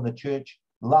people in the church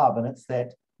love, and it's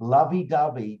that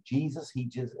lovey-dovey Jesus.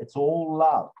 It's all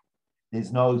love.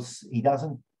 He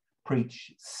doesn't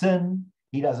preach sin.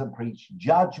 He doesn't preach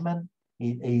judgment.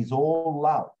 He's all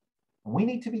love. And we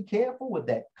need to be careful with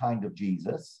that kind of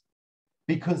Jesus,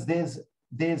 because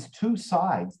there's two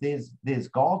sides. There's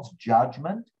God's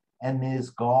judgment and there's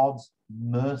God's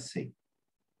mercy.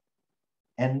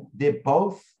 And they're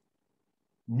both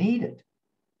needed.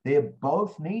 They're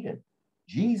both needed.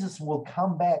 Jesus will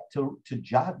come back to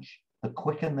judge the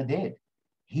quick and the dead.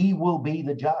 He will be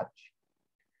the judge.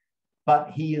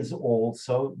 But he is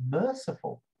also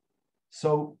merciful.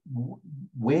 So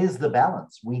where's the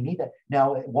balance? We need that.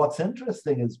 Now, what's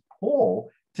interesting is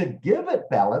Paul, to give it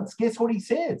balance, guess what he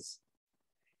says?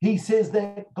 He says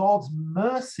that God's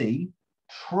mercy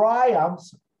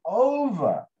triumphs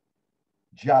over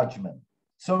judgment.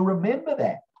 So remember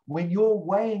that when you're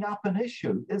weighing up an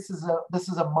issue, this is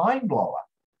a mind blower,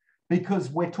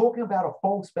 because we're talking about a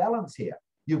false balance here.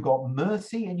 You've got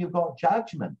mercy and you've got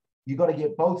judgment. You've got to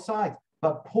get both sides.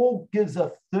 But Paul gives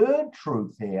a third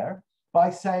truth here by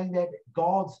saying that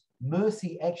God's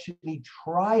mercy actually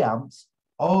triumphs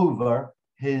over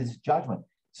his judgment.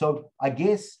 So I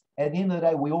guess at the end of the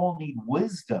day, we all need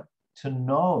wisdom to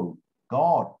know,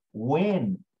 God,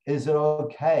 when is it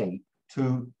okay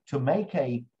to make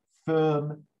a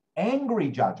firm, angry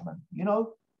judgment? You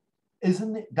know,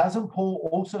 doesn't Paul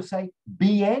also say,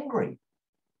 be angry,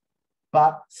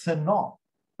 but sin not?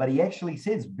 But he actually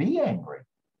says, be angry.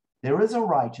 There is a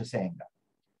righteous anger.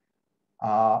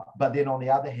 But then on the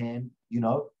other hand, you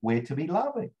know, we're to be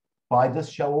loving. By this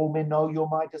shall all men know you're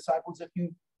my disciples, if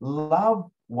you love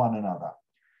one another.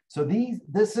 So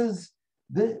this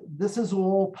is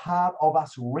all part of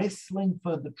us wrestling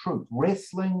for the truth.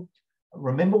 Wrestling,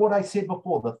 remember what I said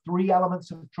before, the three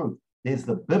elements of truth. There's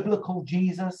the biblical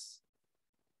Jesus,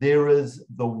 there is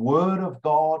the Word of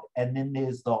God, and then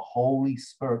there's the Holy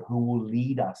Spirit who will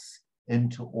lead us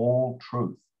into all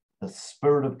truth. The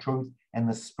Spirit of truth and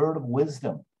the Spirit of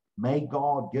wisdom. May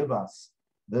God give us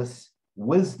this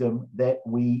wisdom that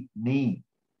we need.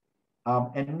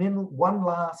 And then one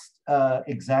last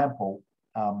example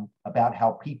about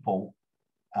how people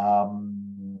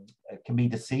can be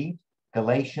deceived.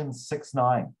 Galatians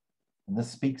 6:9. And this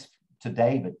speaks to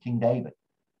David, King David.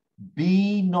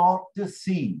 Be not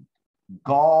deceived.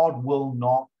 God will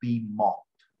not be mocked.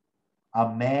 A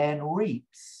man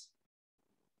reaps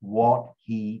what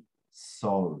he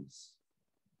sows.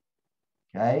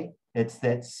 Okay? It's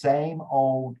that same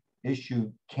old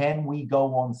issue. Can we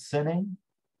go on sinning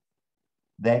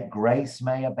that grace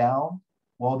may abound?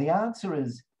 Well, the answer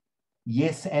is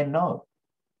yes and no.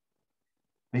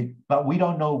 But we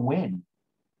don't know when.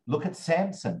 Look at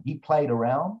Samson. He played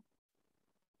around,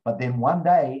 but then one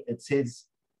day it says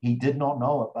he did not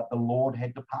know it, but the Lord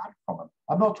had departed from him.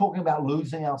 I'm not talking about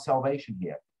losing our salvation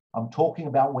here. I'm talking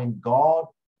about when God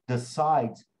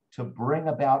decides to bring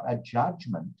about a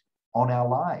judgment on our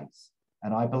lives.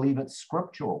 And I believe it's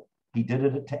scriptural. He did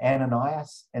it to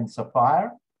Ananias and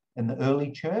Sapphira in the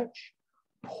early church.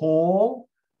 Paul,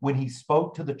 when he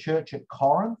spoke to the church at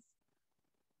Corinth,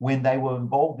 when they were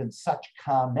involved in such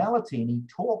carnality, and he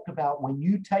talked about when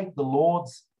you take the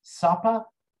Lord's Supper,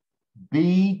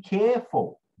 be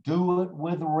careful, do it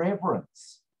with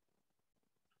reverence.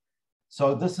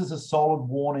 So this is a solid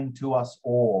warning to us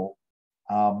all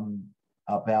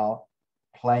about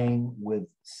playing with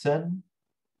sin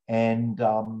and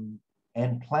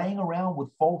playing around with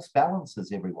false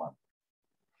balances, everyone.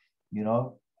 You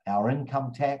know, our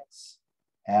income tax,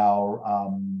 our,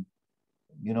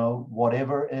 you know,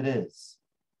 whatever it is.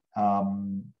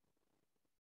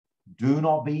 Do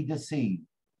not be deceived.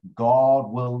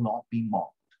 God will not be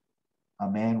mocked. A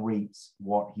man reaps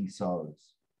what he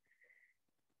sows.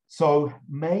 So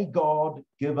may God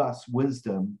give us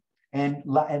wisdom. And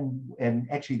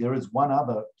actually, there is one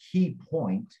other key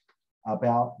point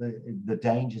about the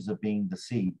dangers of being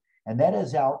deceived, and that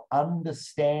is our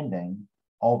understanding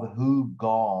of who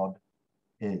God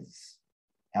is.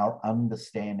 Our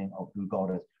understanding of who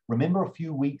God is. Remember a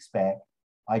few weeks back,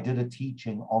 I did a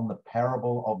teaching on the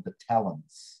parable of the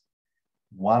talents.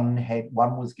 One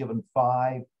was given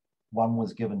 5, one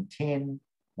was given 10,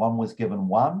 one was given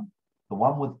 1. The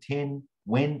one with 10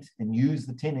 went and used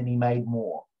the 10 and he made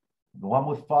more. The one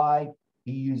with 5,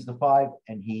 he used the 5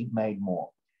 and he made more.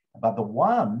 But the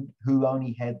one who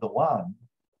only had the 1,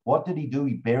 what did he do?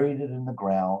 He buried it in the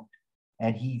ground.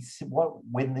 And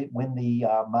when the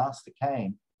master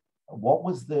came, what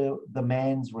was the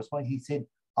man's response? He said,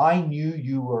 I knew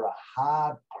you were a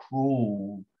hard,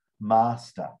 cruel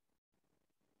master.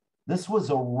 This was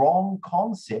a wrong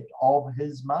concept of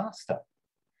his master.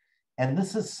 And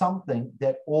this is something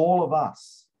that all of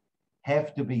us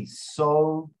have to be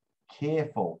so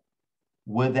careful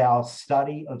with our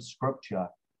study of Scripture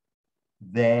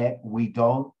that we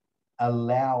don't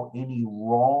allow any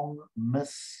wrong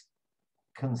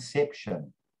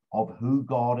misconception of who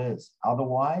God is.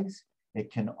 Otherwise,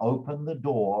 it can open the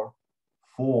door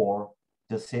for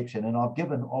deception. And I've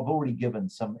already given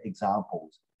some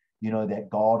examples, you know, that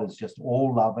God is just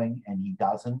all loving and he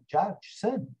doesn't judge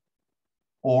sin.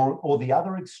 Or the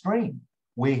other extreme,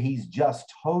 where he's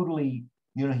just totally,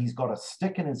 you know, he's got a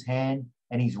stick in his hand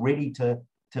and he's ready to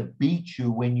beat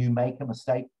you when you make a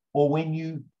mistake or when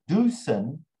you do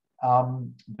sin,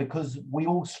 because we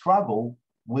all struggle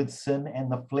with sin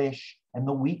and the flesh and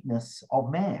the weakness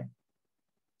of man.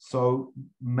 So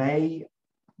may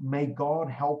God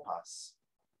help us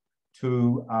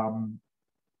to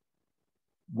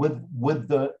with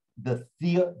the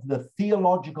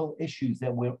theological issues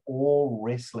that we're all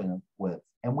wrestling with,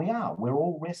 and we're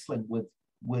all wrestling with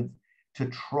to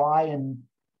try and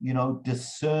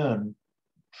discern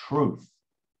truth.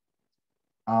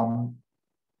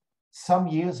 Some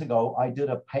years ago, I did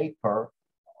a paper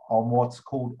on what's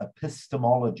called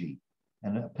epistemology,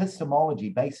 and epistemology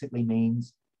basically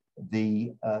means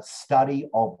the study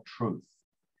of truth,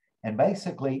 and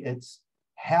basically it's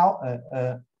how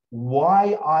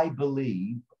why I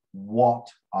believe what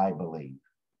I believe.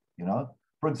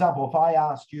 For example, if I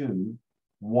asked you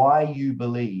why you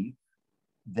believe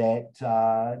that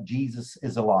Jesus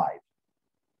is alive,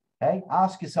 okay,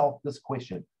 ask yourself this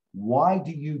question: why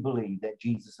do you believe that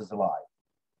Jesus is alive?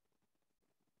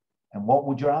 And what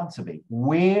would your answer be?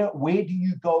 Where do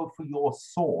you go for your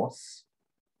source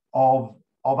of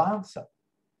answer?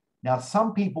 Now,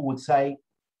 some people would say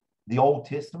the Old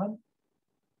Testament.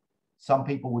 Some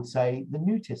people would say the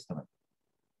New Testament.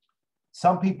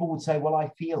 Some people would say, well, I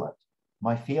feel it,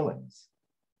 my feelings.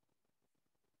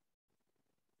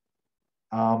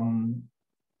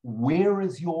 Where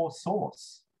is your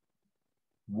source?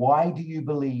 Why do you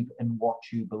believe in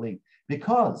what you believe?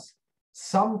 Because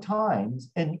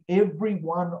sometimes in every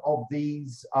one of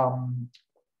these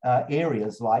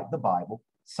areas, like the Bible,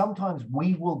 sometimes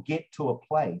we will get to a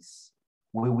place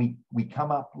where we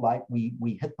come up like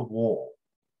we hit the wall.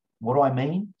 What do I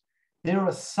mean? There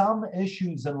are some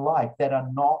issues in life that are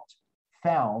not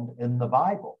found in the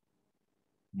Bible.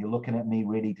 You're looking at me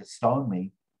ready to stone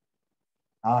me,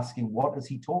 asking, what is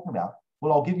he talking about?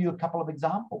 Well, I'll give you a couple of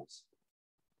examples.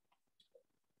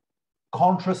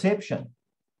 Contraception.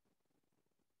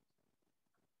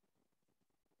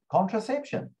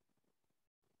 Contraception.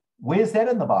 Where's that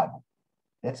in the Bible?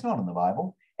 That's not in the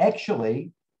Bible.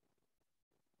 Actually,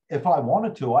 if I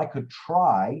wanted to, I could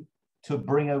try to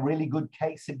bring a really good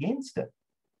case against it.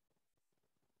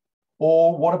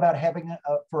 Or what about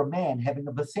for a man having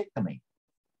a vasectomy?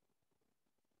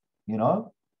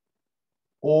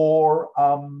 Or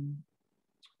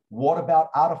what about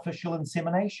artificial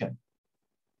insemination?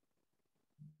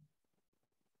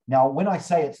 Now, when I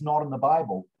say it's not in the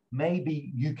Bible,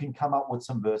 maybe you can come up with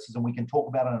some verses, and we can talk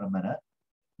about it in a minute,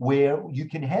 where you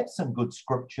can have some good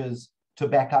scriptures to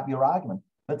back up your argument.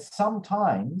 But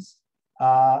sometimes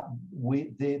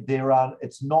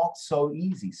it's not so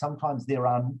easy. Sometimes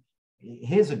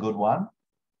here's a good one.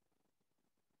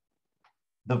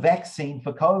 The vaccine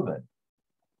for COVID.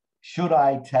 Should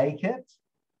I take it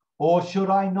or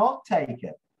should I not take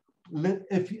it?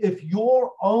 If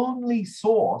your only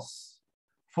source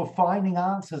for finding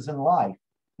answers in life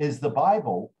is the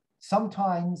Bible,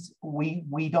 sometimes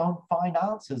we don't find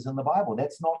answers in the Bible.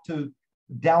 That's not to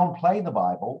downplay the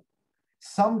Bible.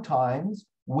 Sometimes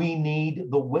we need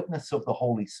the witness of the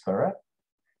Holy Spirit.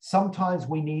 Sometimes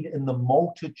we need in the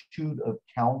multitude of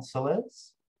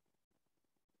counselors.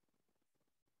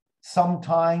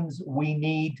 Sometimes we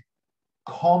need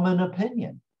common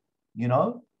opinion.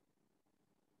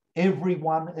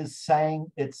 Everyone is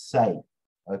saying it's safe,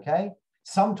 okay?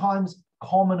 Sometimes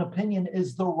common opinion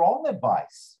is the wrong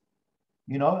advice,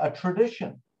 a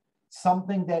tradition,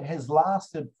 something that has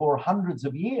lasted for hundreds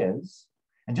of years.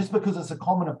 And just because it's a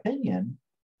common opinion,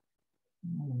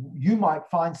 you might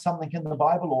find something in the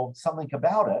Bible or something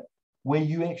about it where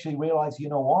you actually realize, you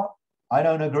know what? I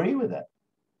don't agree with it.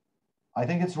 I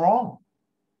think it's wrong.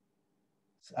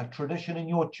 It's a tradition in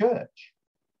your church.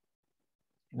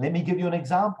 Let me give you an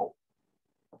example.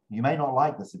 You may not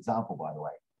like this example, by the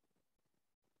way.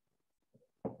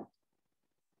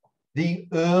 The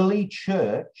early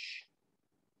church,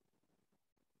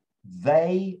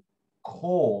 they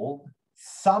called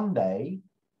Sunday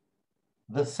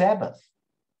the Sabbath.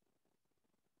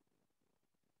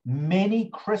 Many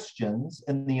Christians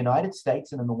in the United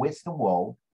States and in the Western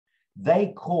world,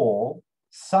 they call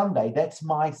Sunday, that's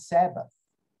my Sabbath.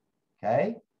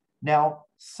 Okay? Now,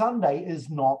 Sunday is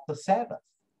not the Sabbath.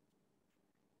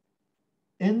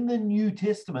 In the New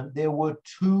Testament, there were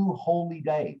 2 holy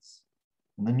days.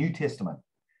 In the New Testament,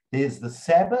 there's the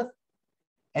Sabbath,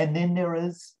 and then there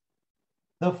is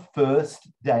the first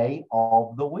day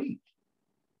of the week.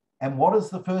 And what is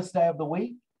the first day of the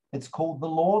week? It's called the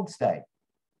Lord's Day.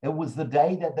 It was the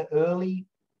day that the early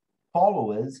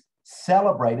followers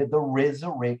celebrated the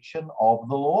resurrection of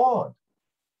the Lord.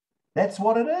 That's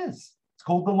what it is. It's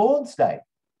called the Lord's Day.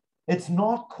 It's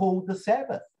not called the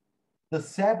Sabbath. The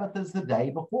Sabbath is the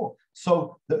day before.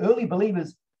 So the early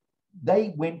believers,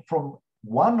 they went from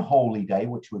one holy day,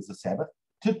 which was the Sabbath,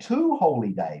 to 2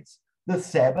 holy days, the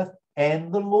Sabbath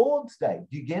and the Lord's Day.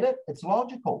 Do you get it? It's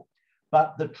logical.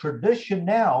 But the tradition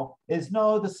now is,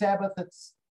 no, the Sabbath,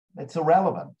 it's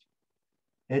irrelevant.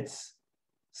 It's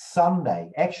Sunday.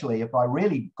 Actually, if I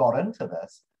really got into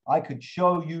this, I could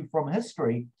show you from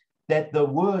history that the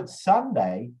word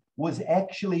Sunday was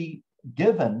actually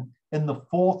given in the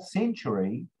 4th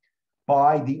century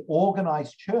by the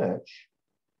organized church.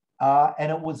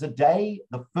 And it was a day,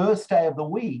 the first day of the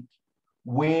week,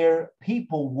 where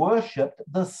people worshipped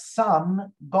the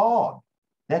sun god.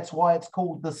 That's why it's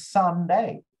called the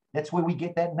Sunday. That's where we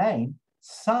get that name,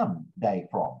 Sunday,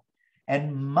 from.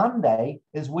 And Monday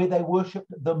is where they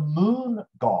worshiped the moon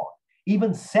god.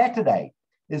 Even Saturday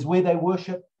is where they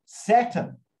worship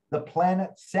Saturn, the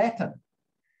planet Saturn.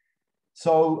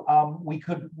 So we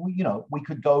could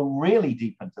go really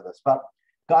deep into this. But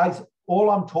guys, all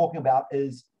I'm talking about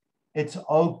is it's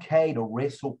okay to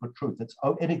wrestle for truth.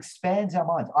 It expands our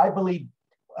minds.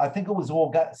 I think it was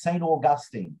St.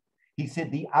 Augustine. He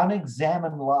said the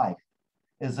unexamined life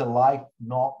is a life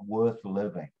not worth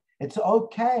living. It's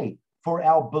okay for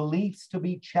our beliefs to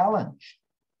be challenged.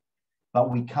 But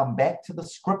we come back to the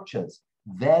scriptures.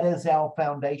 That is our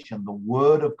foundation, the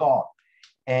word of God.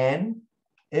 And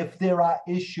if there are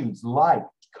issues like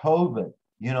COVID,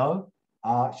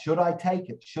 should I take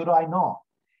it? Should I not?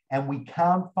 And we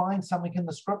can't find something in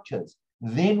the scriptures,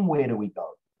 then where do we go?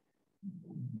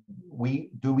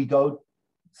 Do we go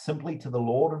simply to the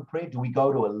Lord in prayer? Do we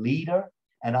go to a leader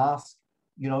and ask,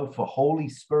 for Holy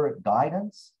Spirit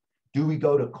guidance? Do we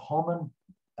go to common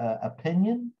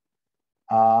opinion?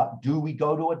 Do we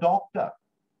go to a doctor?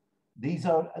 These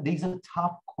are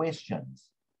tough questions.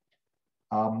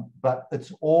 But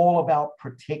it's all about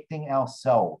protecting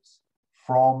ourselves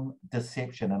from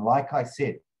deception. And like I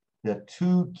said, the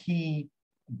 2 key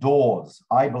doors,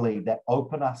 I believe, that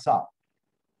open us up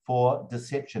for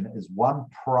deception is one,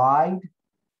 pride.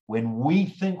 When we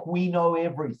think we know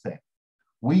everything,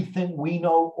 we think we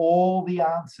know all the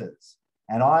answers,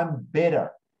 and I'm better,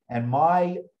 and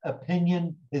my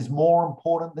opinion is more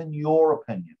important than your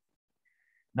opinion.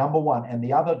 Number one. And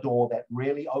the other door that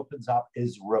really opens up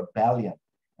is rebellion.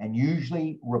 And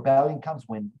usually rebellion comes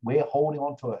when we're holding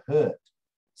on to a hurt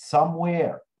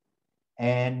somewhere,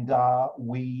 and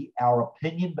our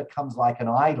opinion becomes like an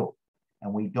idol,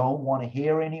 and we don't want to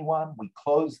hear anyone. We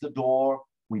close the door.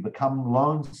 We become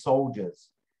lone soldiers.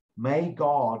 May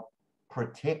God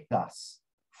protect us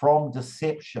from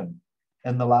deception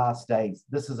in the last days.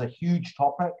 This is a huge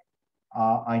topic.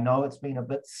 I know it's been a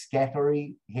bit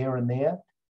scattery here and there,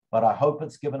 but I hope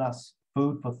it's given us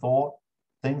food for thought,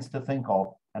 things to think of.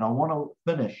 And I want to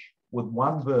finish with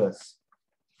one verse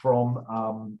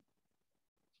from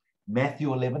Matthew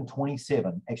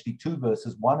 11:27. Actually, 2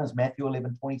 verses. One is Matthew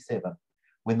 11:27,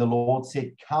 when the Lord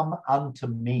said, "Come unto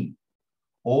me,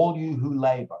 all you who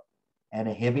labor and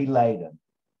are heavy laden,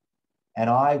 and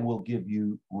I will give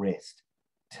you rest.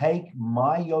 Take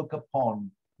my yoke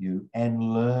upon you and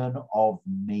learn of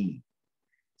me."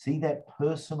 See that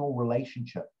personal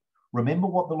relationship. Remember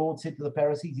what the Lord said to the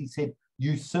Pharisees? He said,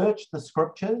 "You search the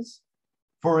scriptures,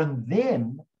 for in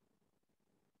them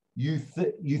you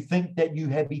think that you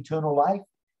have eternal life,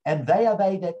 and they are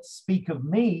they that speak of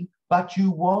me, but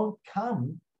you won't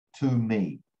come to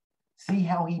me." See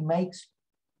how he makes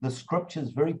the scriptures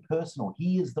very personal.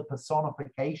 He is the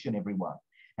personification, everyone.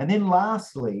 And then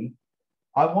lastly,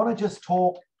 I want to just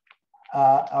talk,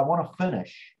 I want to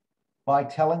finish by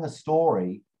telling a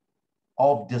story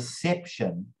of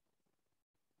deception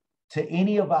to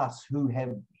any of us who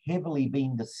have heavily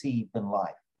been deceived in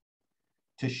life,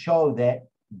 to show that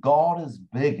God is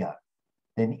bigger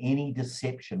than any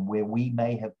deception where we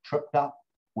may have tripped up,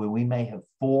 where we may have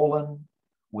fallen,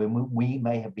 where we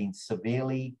may have been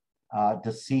severely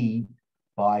deceived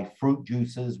by fruit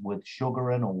juices with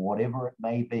sugar in or whatever it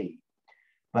may be.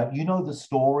 But you know the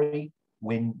story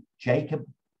when Jacob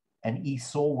and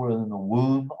Esau were in the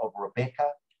womb of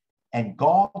Rebekah, and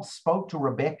God spoke to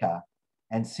Rebekah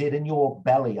and said, "In your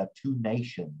belly are 2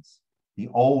 nations. The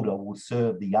older will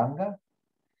serve the younger."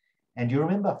 And you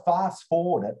remember, fast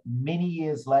forward it many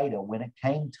years later, when it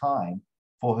came time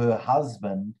for her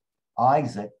husband,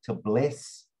 Isaac, to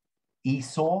bless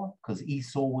Esau, because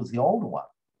Esau was the older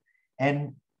one.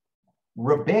 And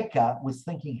Rebekah was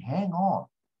thinking, hang on,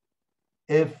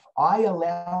 if I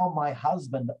allow my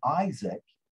husband Isaac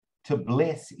to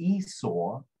bless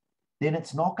Esau, then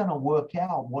it's not going to work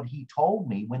out what he told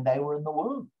me when they were in the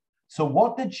womb. So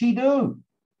what did she do?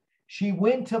 She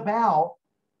went about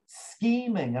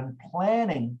scheming and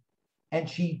planning, and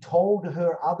she told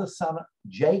her other son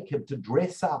Jacob to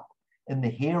dress up in the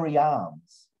hairy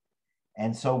arms.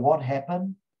 And so what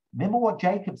happened? Remember what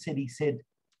Jacob said? He said,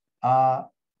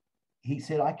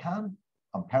 I can't,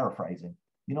 I'm paraphrasing,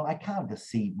 I can't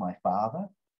deceive my father.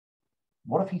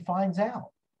 What if he finds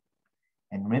out?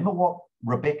 And remember what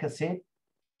Rebecca said?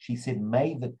 She said,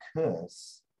 may the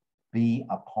curse be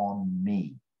upon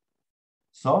me.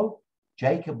 So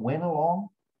Jacob went along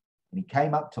and he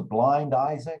came up to blind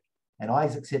Isaac. And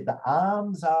Isaac said, the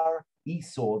arms are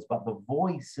Esau's, but the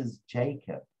voice is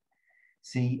Jacob.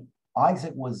 See,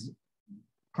 Isaac was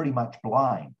pretty much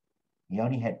blind. He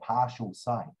only had partial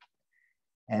sight.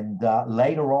 And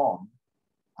later on,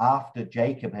 after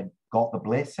Jacob had got the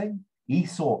blessing,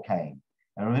 Esau came.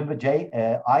 And remember,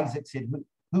 Isaac said,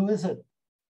 who is it?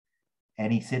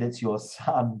 And he said, it's your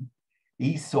son,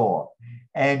 Esau.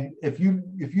 And if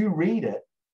you read it,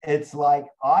 it's like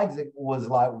Isaac was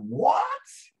like, what?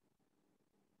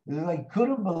 They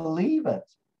couldn't believe it.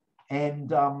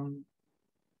 And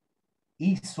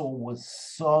Esau was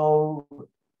so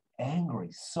angry,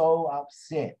 so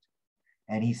upset.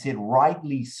 And he said,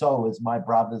 rightly so is my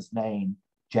brother's name,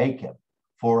 Jacob,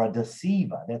 for a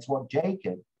deceiver. That's what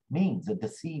Jacob means, a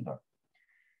deceiver.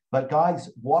 But guys,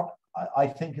 what I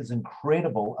think is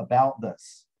incredible about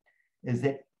this is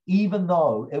that even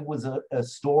though it was a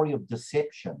story of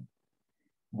deception,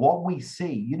 what we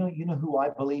see, you know who I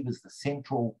believe is the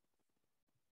central,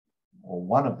 or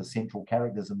one of the central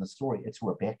characters in the story? It's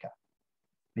Rebecca,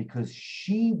 because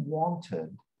she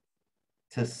wanted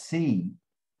to see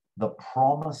the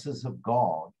promises of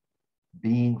God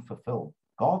being fulfilled.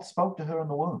 God spoke to her in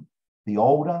the womb. The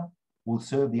older will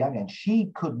serve the younger. And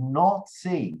she could not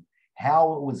see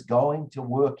how it was going to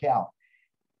work out.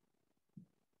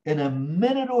 In a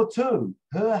minute or two,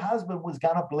 her husband was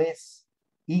going to bless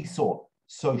Esau.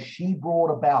 So she brought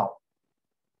about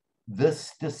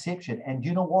this deception. And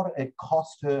you know what? It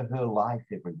cost her her life,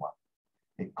 everyone.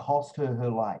 It cost her her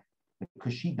life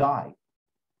because she died.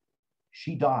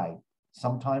 She died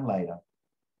sometime later.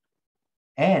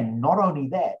 And not only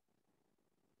that,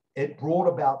 it brought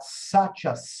about such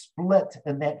a split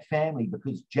in that family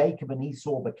because Jacob and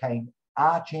Esau became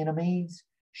arch enemies.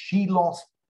 She lost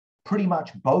pretty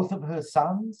much both of her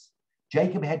sons.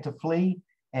 Jacob had to flee,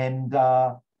 and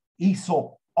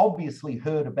Esau obviously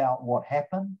heard about what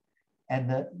happened.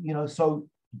 And so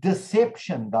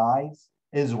deception, guys,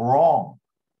 is wrong.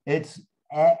 It's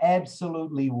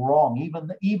absolutely wrong.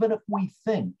 Even if we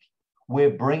think we're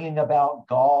bringing about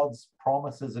God's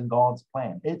promises and God's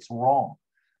plan, it's wrong.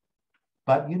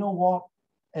 But you know what?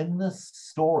 In this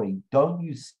story, don't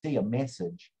you see a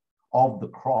message of the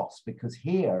cross? Because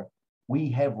here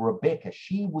we have Rebecca.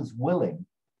 She was willing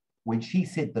when she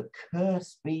said, the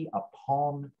curse be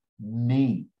upon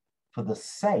me, for the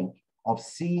sake of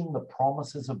seeing the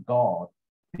promises of God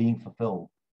being fulfilled.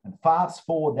 And fast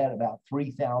forward that about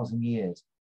 3,000 years,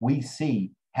 we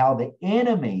see how the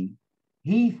enemy,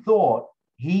 he thought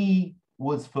he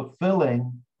was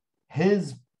fulfilling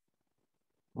his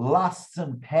lusts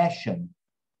and passion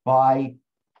by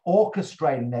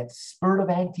orchestrating that spirit of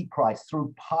Antichrist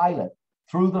through Pilate,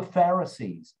 through the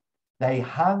Pharisees. They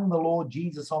hung the Lord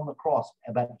Jesus on the cross,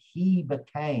 but he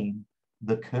became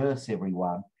the curse,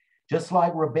 everyone. Just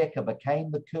like Rebecca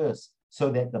became the curse so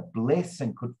that the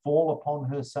blessing could fall upon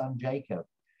her son Jacob,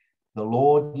 the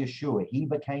Lord Yeshua, he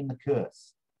became the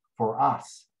curse for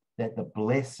us that the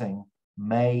blessing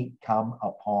may come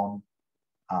upon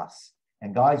us.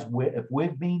 And guys, if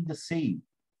we've been deceived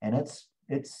and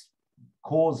it's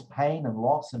caused pain and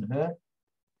loss and hurt,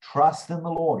 trust in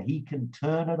the Lord. He can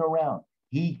turn it around.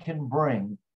 He can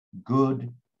bring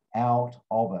good out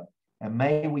of it. And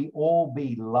may we all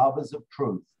be lovers of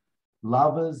truth,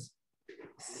 lovers,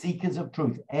 seekers of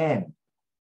truth. And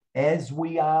as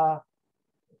we are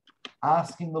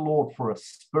asking the Lord for a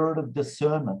spirit of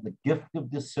discernment, the gift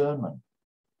of discernment,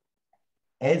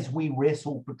 as we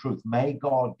wrestle for truth, may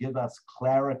God give us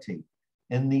clarity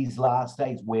in these last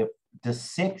days where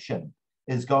deception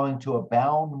is going to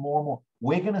abound more and more.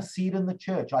 We're going to see it in the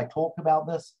church. I talked about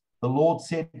this. The Lord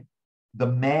said, the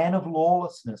man of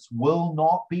lawlessness will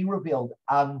not be revealed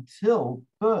until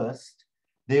first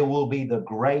there will be the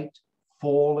great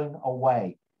falling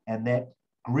away. And that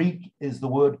Greek is the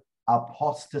word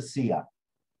apostasia,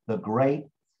 the great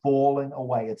falling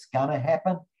away. It's going to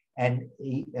happen. And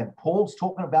Paul's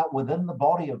talking about within the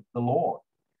body of the Lord.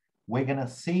 We're going to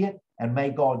see it, and may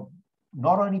God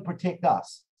not only protect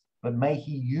us, but may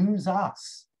he use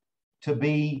us to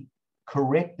be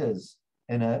correctors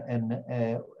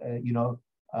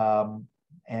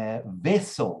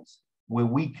vessels where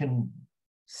we can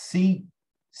see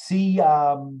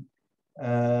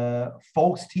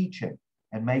false teaching,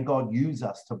 and may God use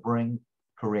us to bring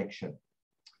correction.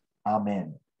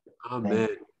 Amen. Amen.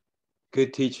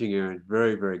 Good teaching, Aaron.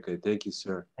 Very, very good. Thank you,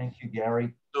 sir. Thank you,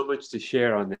 Gary. So much to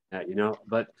share on that,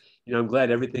 but I'm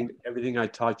glad everything I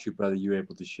taught you, brother, you were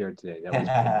able to share today. That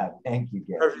was Thank you,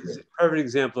 Gary. perfect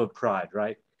example of pride,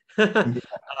 right?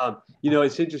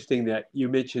 It's interesting that you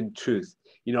mentioned truth.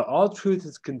 All truth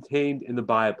is contained in the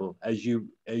Bible, as you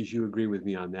agree with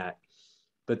me on that.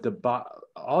 But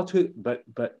all truth, but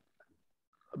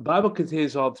Bible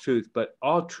contains all truth, but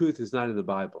all truth is not in the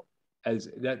Bible.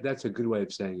 That's a good way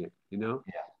of saying it, Yeah.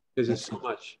 Because there's so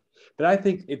much. But I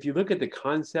think if you look at the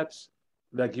concepts,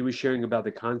 like you were sharing about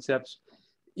the concepts,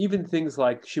 even things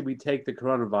like, should we take the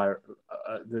coronavirus,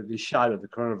 the shot of the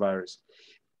coronavirus?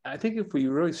 I think if we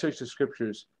really search the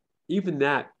scriptures, even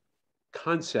that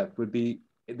concept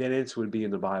that answer would be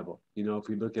in the Bible, if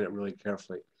we look at it really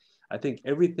carefully. I think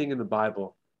everything in the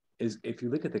Bible is, if you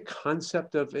look at the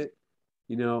concept of it,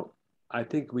 I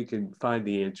think we can find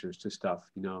the answers to stuff,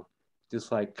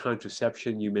 just like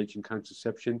contraception. You mentioned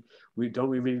contraception. We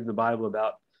read in the Bible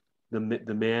about the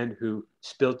man who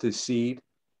spilt his seed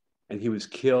and he was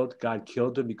killed. God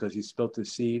killed him because he spilt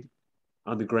his seed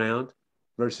on the ground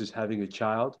versus having a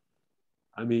child.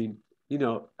 I mean,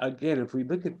 again, if we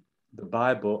look at the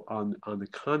Bible on the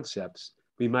concepts,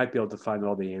 we might be able to find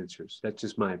all the answers. That's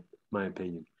just my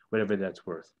opinion, whatever that's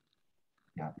worth.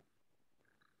 Yeah.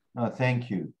 No, thank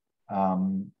you.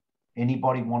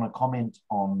 Anybody want to comment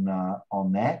on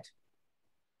that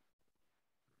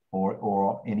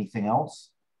or anything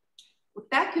else?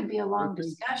 That could be a long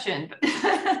discussion.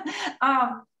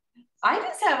 I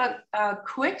just have a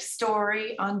quick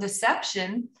story on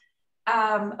deception.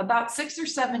 About 6 or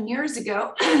 7 years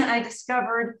ago, I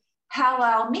discovered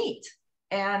halal meat,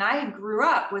 and I grew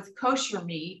up with kosher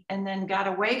meat and then got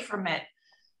away from it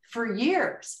for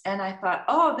years. And I thought,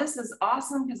 oh, this is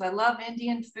awesome because I love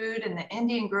Indian food, and the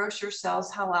Indian grocer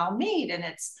sells halal meat and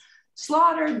it's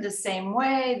slaughtered the same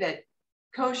way that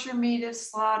kosher meat is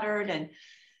slaughtered. And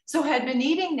so I had been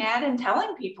eating that and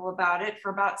telling people about it for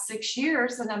about 6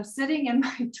 years. And I'm sitting in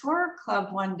my Torah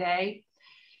club one day,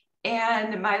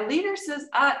 and my leader says,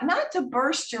 not to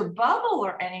burst your bubble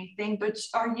or anything, but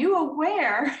are you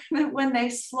aware that when they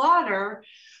slaughter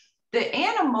the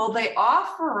animal, they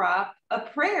offer up a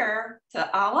prayer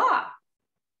to Allah?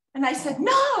 And I said,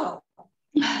 no,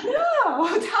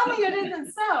 tell me it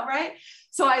isn't so, right?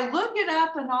 So I look it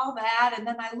up and all that, and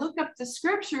then I look up the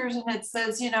scriptures, and it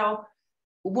says,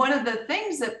 one of the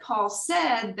things that Paul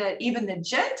said that even the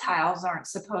Gentiles aren't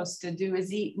supposed to do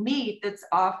is eat meat that's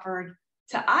offered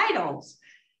to idols.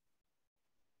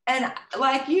 And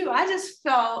like you, I just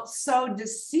felt so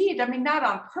deceived. I mean, not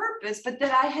on purpose, but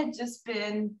that I had just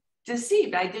been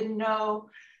deceived. I didn't know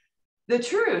the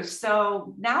truth.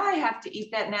 So now I have to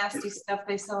eat that nasty stuff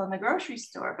they sell in the grocery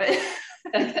store, but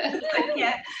I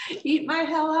can't eat my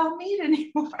halal meat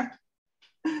anymore.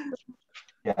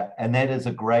 Yeah, and that is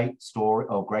a great story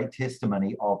or great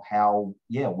testimony of how,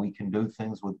 we can do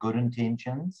things with good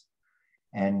intentions.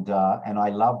 And I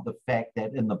love the fact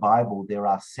that in the Bible, there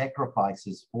are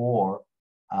sacrifices for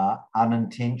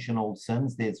unintentional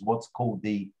sins. There's what's called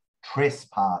the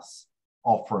trespass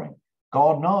offering.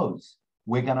 God knows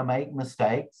we're going to make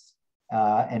mistakes,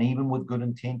 and even with good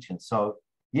intentions. So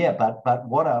but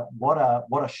what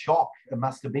a shock it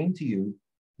must have been to you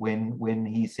when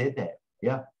he said that.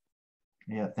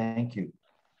 Yeah, thank you.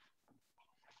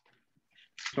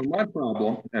 So my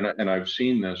problem, and I've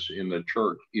seen this in the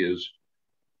church, is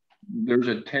there's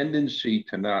a tendency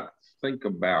to not think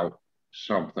about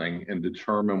something and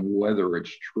determine whether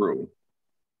it's true.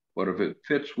 But if it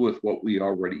fits with what we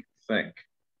already think,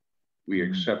 we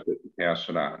accept it and pass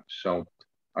it on. So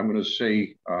I'm going to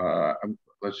say,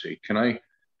 let's see,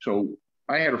 so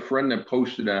I had a friend that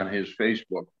posted on his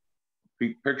Facebook,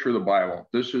 picture of the Bible.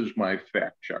 This is my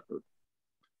fact checker.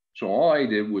 So all I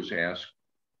did was ask,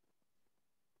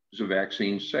 is the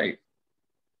vaccine safe?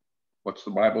 What's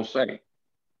the Bible say?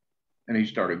 And he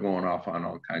started going off on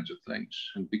all kinds of things.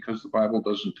 And because the Bible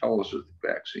doesn't tell us that the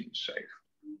vaccine's safe.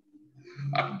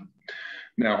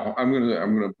 Now I'm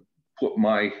gonna put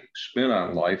my spin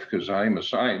on life because I'm a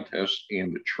scientist,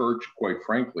 and the church, quite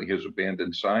frankly, has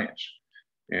abandoned science.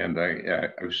 And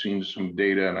I've seen some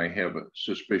data, and I have a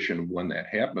suspicion of when that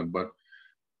happened. But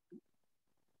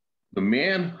the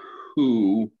man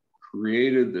who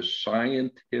created the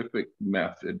scientific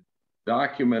method,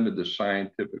 documented the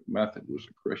scientific method, was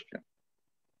a Christian.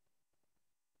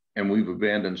 And we've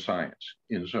abandoned science.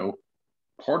 And so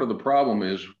part of the problem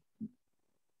is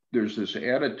there's this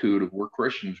attitude of we're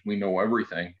Christians, we know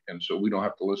everything. And so we don't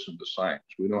have to listen to science.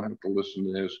 We don't have to listen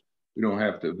to this. We don't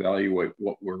have to evaluate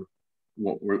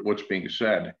what's being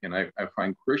said. And I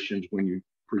find Christians, when you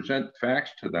present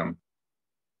facts to them,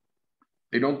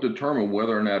 they don't determine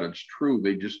whether or not it's true.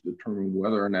 They just determine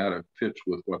whether or not it fits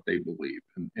with what they believe.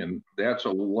 And that's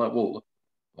a level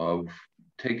of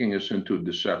taking us into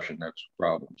deception. That's the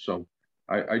problem. So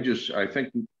I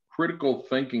think critical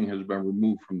thinking has been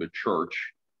removed from the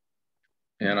church.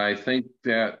 And I think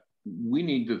that we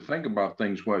need to think about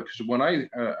things, because when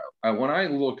I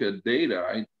look at data,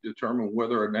 I determine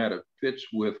whether or not it fits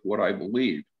with what I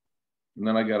believe. And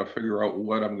then I got to figure out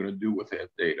what I'm going to do with that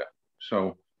data.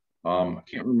 So I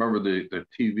can't remember the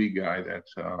TV guy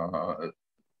that's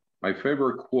my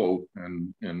favorite quote,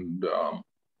 and can't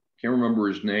remember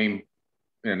his name.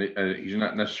 And he's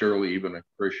not necessarily even a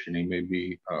Christian. He may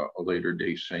be a later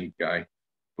day saint guy,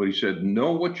 but he said,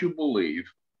 know what you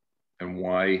believe and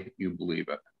why you believe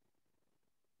it.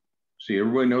 See,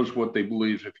 everybody knows what they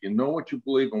believe. If you know what you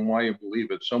believe and why you believe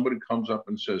it, somebody comes up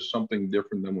and says something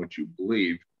different than what you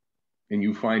believe, and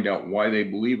you find out why they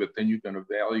believe it, then you can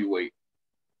evaluate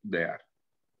that.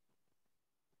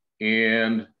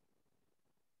 And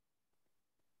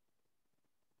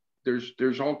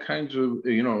there's all kinds of,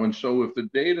 and so if the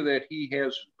data that he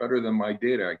has is better than my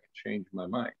data, I can change my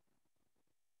mind.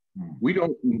 We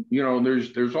don't,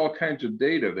 there's all kinds of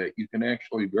data that you can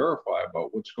actually verify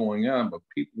about what's going on, but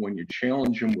people, when you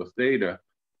challenge them with data,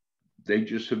 they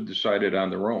just have decided on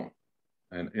their own.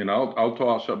 And I'll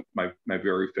toss up my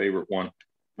very favorite one.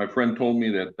 My friend told me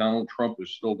that Donald Trump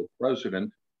is still the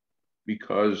president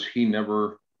because he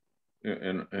never,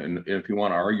 and if you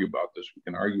want to argue about this, we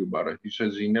can argue about it. He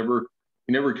says he never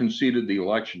conceded the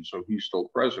election, so he's still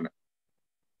president.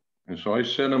 And so I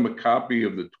sent him a copy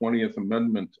of the 20th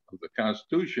Amendment of the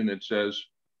Constitution. It says,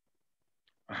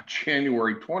 on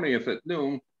January 20th at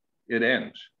noon, it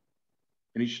ends.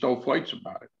 And he still fights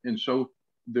about it. And so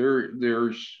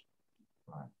there's,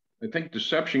 I think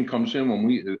deception comes in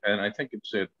when and I think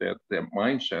it's that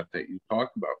mindset that you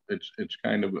talked about. It's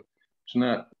kind of, it's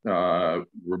not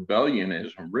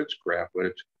rebellionism, Ritzcraft,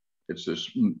 but it's this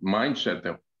mindset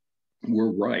that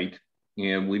we're right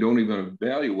and we don't even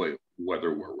evaluate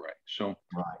whether we're right. So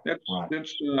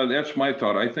that's my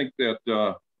thought. I think that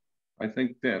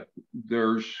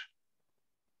there's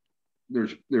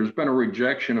been a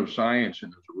rejection of science,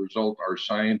 and as a result, our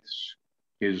science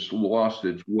has lost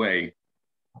its way.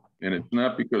 And it's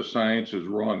not because science is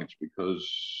wrong; it's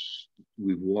because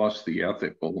we've lost the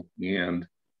ethical and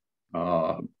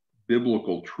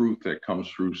biblical truth that comes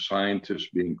through scientists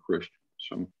being Christian.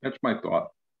 So that's my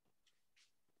thought.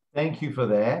 Thank you for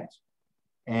that.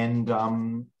 And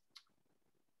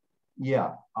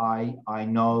yeah, I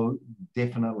know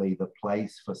definitely the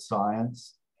place for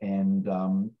science, and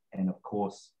of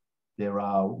course there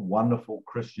are wonderful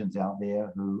Christians out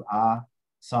there who are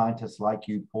scientists like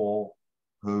you, Paul,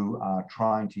 who are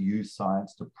trying to use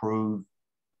science to prove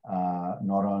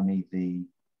not only the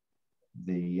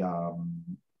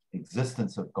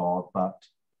existence of God, but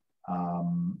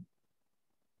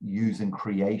using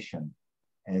creation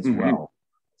as well.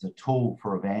 It's a tool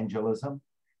for evangelism.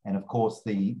 And of course,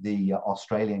 the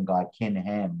Australian guy, Ken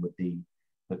Ham, with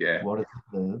what is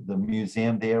it, the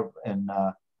museum there in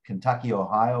Kentucky,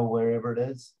 Ohio, wherever it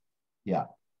is. Yeah.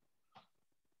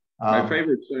 My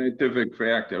favorite scientific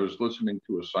fact, I was listening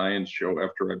to a science show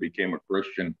after I became a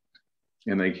Christian,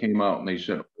 and they came out and they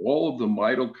said all of the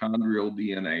mitochondrial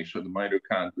DNA, so the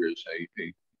mitochondria is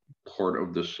a part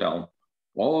of the cell,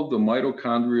 all of the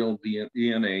mitochondrial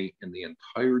DNA in the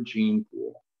entire gene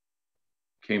pool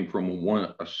came from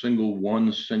one single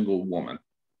woman.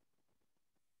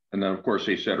 And then, of course,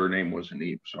 they said her name wasn't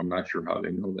Eve, so I'm not sure how they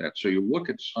know that. So you look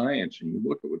at science and you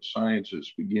look at what science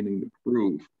is beginning to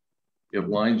prove, it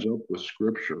lines up with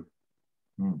Scripture.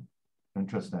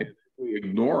 Interesting. If we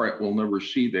ignore it, we'll never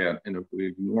see that. And if we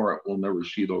ignore it, we'll never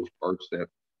see those parts that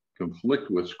conflict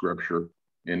with Scripture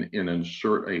and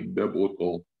insert a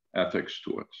biblical ethics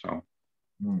to it. So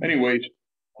anyways.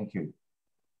 Thank you.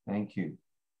 Thank you.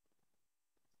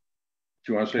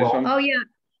 Do you want to say something? Oh, yeah.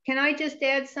 Can I just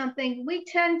add something? We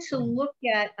tend to look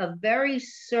at a very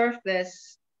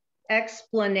surface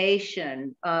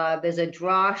explanation. There's a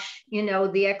drosh,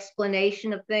 the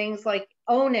explanation of things like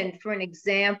Onan, for an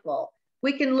example.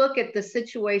 We can look at the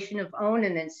situation of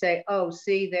Onan and say, oh,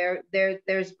 see,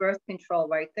 there's birth control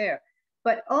right there.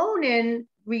 But Onan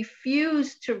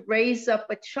refused to raise up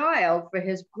a child for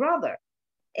his brother.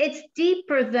 It's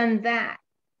deeper than that.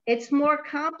 It's more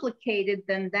complicated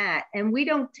than that. And we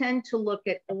don't tend to look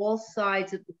at all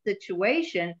sides of the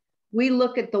situation. We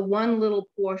look at the one little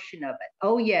portion of it.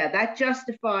 Oh, yeah, that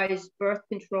justifies birth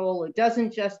control or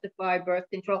doesn't justify birth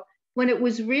control, when it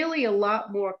was really a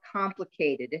lot more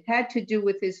complicated. It had to do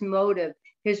with his motive,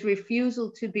 his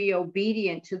refusal to be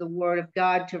obedient to the word of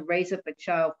God to raise up a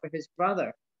child for his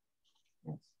brother.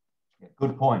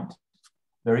 Good point.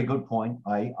 Very good point.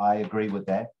 I agree with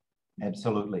that.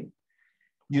 Absolutely.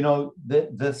 You know,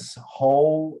 this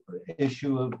whole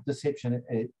issue of deception,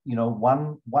 you know,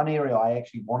 one area I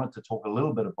actually wanted to talk a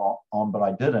little bit about but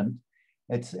I didn't.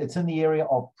 It's in the area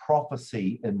of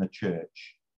prophecy in the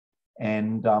church.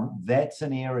 And that's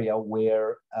an area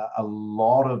where a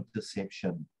lot of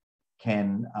deception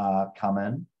can come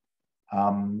in,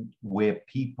 where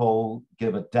people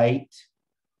give a date,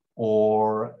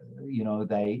 or, you know,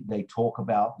 they talk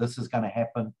about this is going to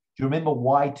happen. Do you remember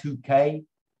Y2K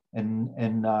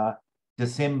in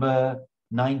December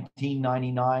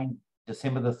 1999,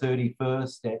 December the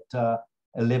 31st at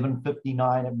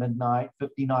 11:59 at midnight,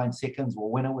 59 seconds,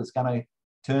 or when it was going to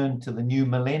turn to the new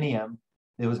millennium,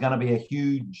 there was going to be a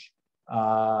huge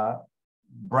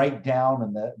breakdown,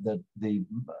 and the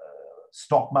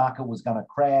stock market was going to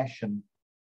crash. And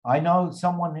I know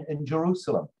someone in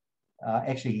Jerusalem,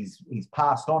 actually he's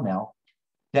passed on now,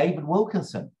 David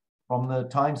Wilkinson from the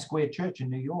Times Square Church in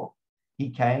New York. He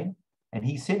came and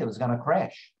he said it was going to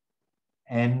crash.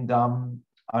 And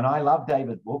I love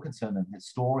David Wilkinson and his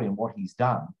story and what he's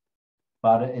done,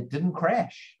 but it didn't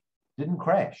crash.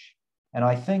 And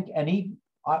I think, and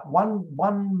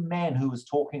one man who was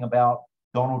talking about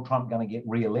Donald Trump going to get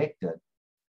reelected,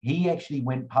 he actually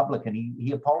went public and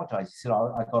he apologized. He said,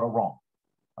 I got it wrong.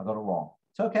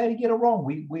 It's okay to get it wrong.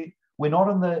 We're not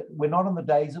in the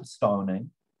days of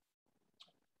stoning.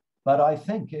 But I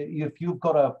think if you've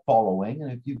got a following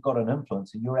and if you've got an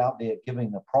influence and you're out there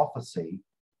giving a prophecy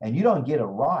and you don't get it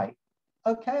right,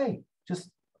 okay, just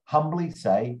humbly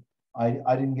say, I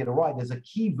didn't get it right. There's a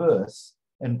key verse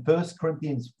in 1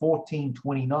 Corinthians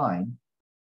 14:29.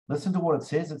 Listen to what it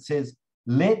says. It says,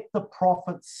 let the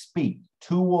prophets speak,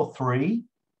 2 or 3,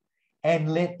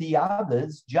 and let the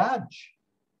others judge.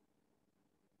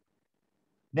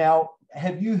 Now,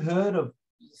 have you heard of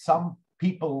some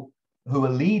people who are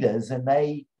leaders and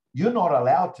you're not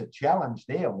allowed to challenge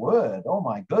their word? Oh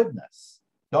my goodness.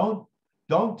 Don't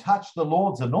touch the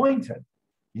Lord's anointed,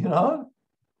 you know?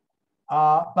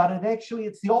 But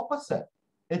it's the opposite.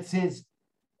 It says,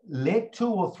 let 2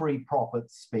 or 3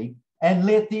 prophets speak and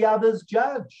let the others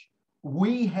judge.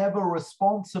 We have a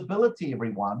responsibility,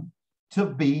 everyone, to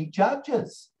be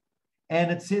judges. And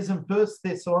it says in 1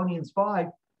 Thessalonians 5,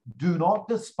 do not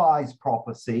despise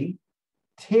prophecy,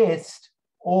 test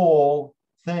all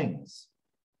things.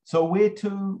 So we're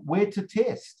to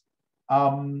test.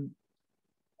 One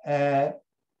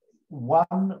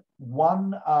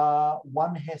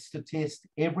has to test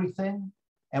everything,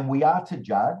 and we are to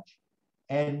judge.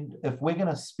 And if we're going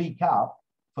to speak up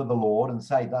for the Lord and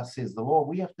say, thus says the Lord,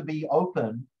 we have to be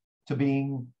open to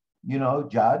being, you know,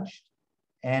 judged.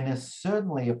 And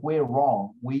certainly if we're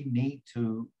wrong, we need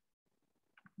to,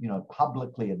 you know,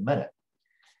 publicly admit it.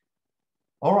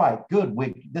 All right, good.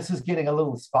 This is getting a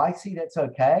little spicy. That's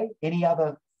okay. Any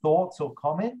other thoughts or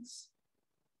comments?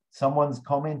 Someone's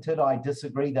commented, I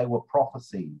disagree. They were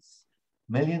prophecies.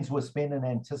 Millions were spent in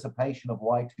anticipation of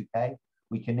Y2K.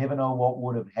 We can never know what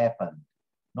would have happened.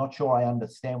 Not sure I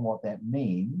understand what that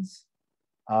means.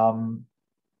 I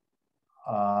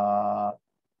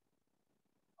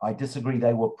disagree.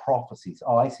 They were prophecies.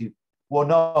 Oh, I see. Well,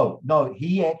 no.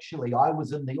 I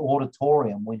was in the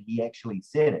auditorium when he actually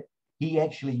said it. He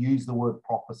actually used the word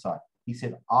prophesy. He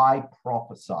said, I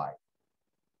prophesy.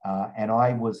 And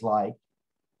I was like,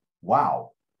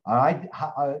 wow. I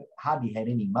hardly had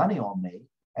any money on me,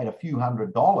 had a few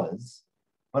 $100s,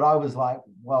 but I was like,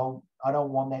 well, I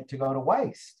don't want that to go to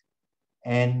waste.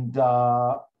 And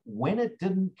when it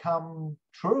didn't come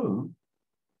true,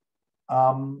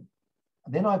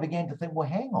 then I began to think, well,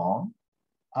 hang on.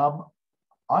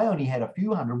 I only had a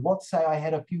few hundred. What say I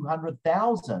had a few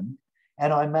 100,000?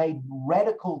 And I made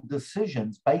radical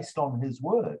decisions based on his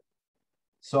word.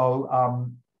 So,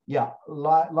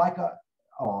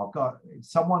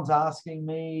 someone's asking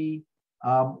me,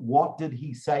 what did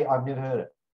he say? I've never heard it.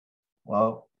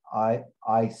 Well, I'm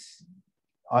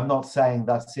not saying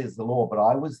thus says the Lord, but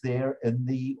I was there in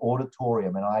the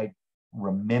auditorium and I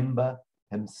remember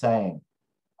him saying,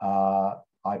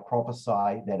 I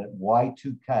prophesy that at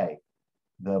Y2K,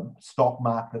 the stock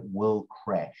market will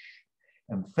crash.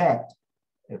 In fact,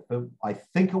 I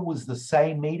think it was the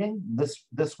same meeting.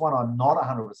 This one, I'm not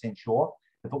 100% sure.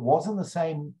 If it wasn't the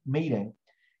same meeting,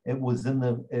 it was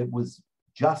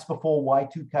just before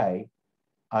Y2K.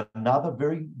 Another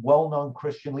very well-known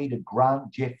Christian leader, Grant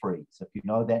Jeffries, if you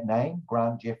know that name,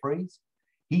 Grant Jeffries,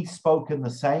 he spoke in the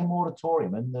same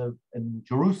auditorium in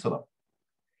Jerusalem.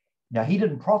 Now, he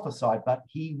didn't prophesy, but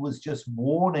he was just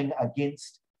warning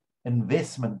against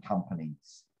investment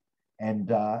companies. And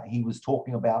he was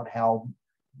talking about how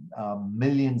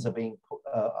millions are being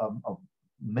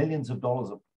millions of dollars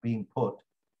are being put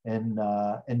in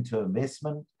into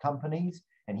investment companies,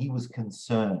 and he was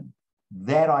concerned.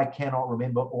 That I cannot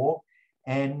remember all,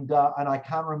 and I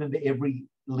can't remember every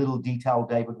little detail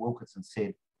David Wilkerson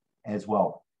said as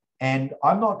well. And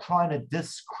I'm not trying to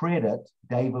discredit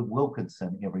David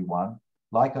Wilkerson, everyone.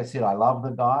 Like I said, I love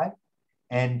the guy,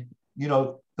 and you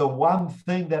know, the one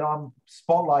thing that I'm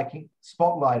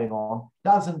spotlighting on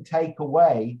doesn't take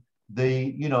away the,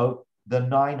 you know, the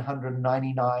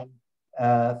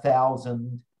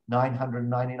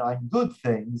 999,999 good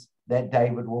things that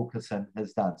David Wilkerson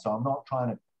has done. So I'm not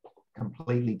trying to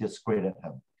completely discredit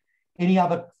him. Any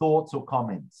other thoughts or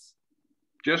comments?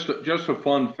 Just a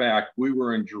fun fact, we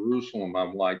were in Jerusalem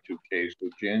on Y2K, so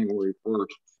January 1st.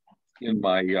 In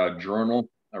my journal,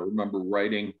 I remember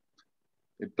writing,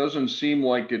 it doesn't seem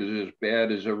like it is as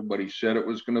bad as everybody said it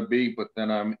was going to be, but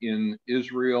then I'm in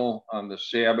Israel on the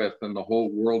Sabbath and the whole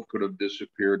world could have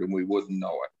disappeared and we wouldn't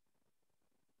know it.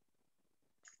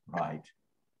 Right.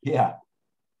 Yeah.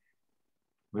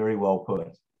 Very well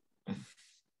put.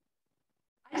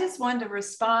 I just wanted to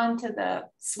respond to the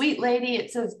sweet lady.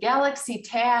 It says Galaxy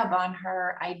Tab on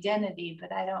her identity,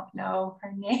 but I don't know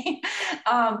her name.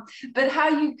 But how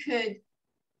you could,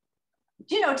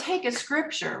 you know, take a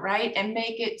scripture, right, and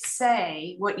make it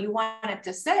say what you want it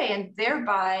to say and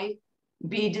thereby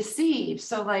be deceived.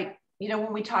 So like, you know,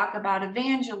 when we talk about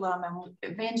evangelism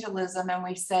and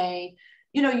we say,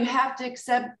 you know, you have to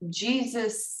accept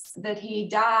Jesus, that he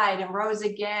died and rose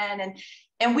again.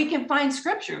 And we can find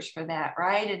scriptures for that,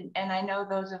 right? And I know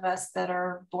those of us that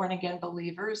are born again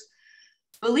believers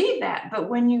believe that. But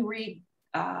when you read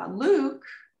Luke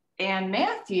and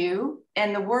Matthew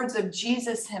and the words of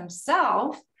Jesus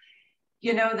himself,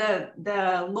 you know,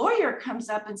 the lawyer comes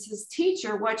up and says,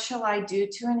 "Teacher, what shall I do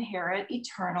to inherit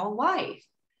eternal life?"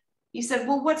 He said,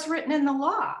 "Well, what's written in the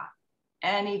law?"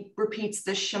 And he repeats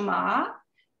the Shema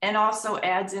and also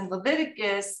adds in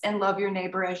Leviticus, and love your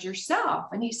neighbor as yourself.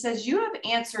 And he says, "You have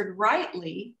answered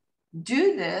rightly,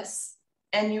 do this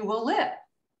and you will live."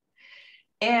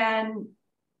 And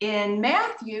in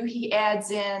Matthew, he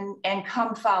adds in, "and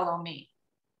come follow me."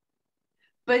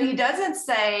 But he doesn't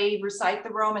say, recite the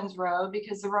Romans Road,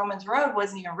 because the Romans Road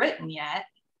wasn't even written yet,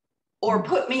 or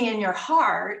put me in your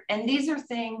heart. And these are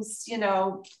things, you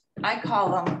know, I call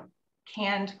them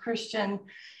canned Christian,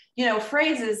 you know,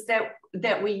 phrases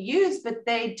that we use, but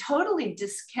they totally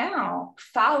discount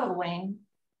following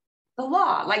the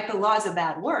law. Like the law is a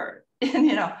bad word,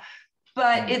 you know,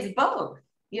 but it's both,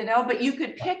 you know, but you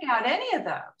could pick out any of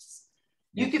those.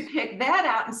 You could pick that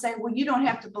out and say, well, you don't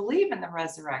have to believe in the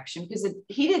resurrection because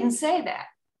he didn't say that.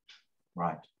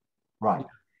 Right, right.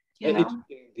 You know?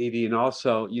 Dee, and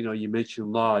also, you know, you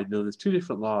mentioned law. You know, there's two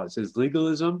different laws. There's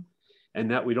legalism, and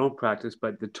that we don't practice,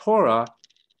 but the Torah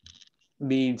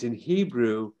means in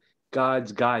Hebrew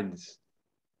God's guidance,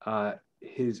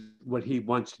 what he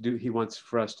wants to do, he wants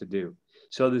for us to do.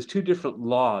 So there's two different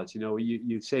laws. You know,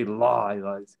 you say law,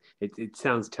 it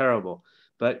sounds terrible,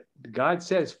 but God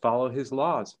says follow his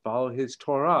laws, follow his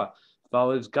Torah,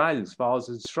 follow his guidance, follow his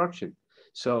instruction.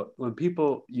 So when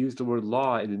people use the word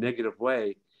law in a negative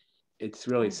way, it's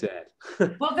really sad.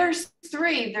 Well, there's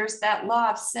three. There's that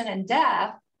law of sin and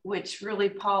death, which really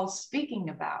Paul's speaking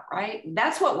about, right?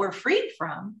 That's what we're freed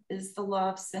from, is the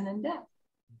law of sin and death,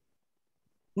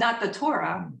 not the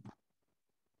Torah.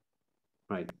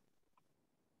 Right.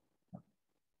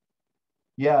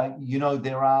 Yeah, you know,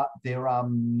 there are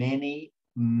many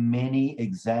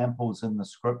examples in the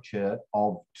scripture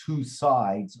of two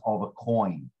sides of a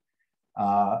coin.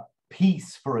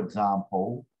 Peace, for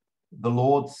example, the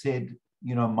Lord said,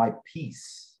 you know, my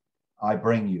peace I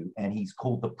bring you, and he's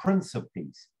called the Prince of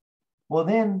Peace. Well,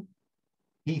 then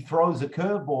he throws a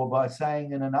curveball by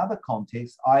saying in another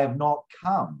context, I have not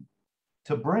come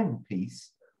to bring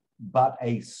peace, but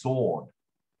a sword.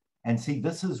 And see,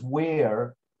 this is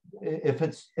where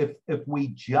if we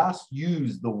just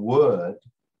use the word,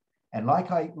 and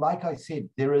like I said,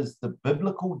 there is the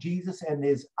biblical Jesus and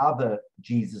there's other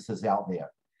Jesuses out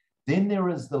there. Then there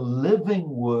is the living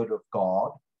word of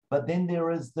God, but then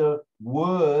there is the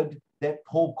word that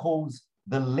Paul calls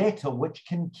the letter, which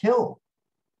can kill.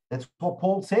 That's what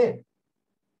Paul said.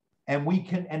 And we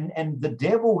can, and the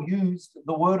devil used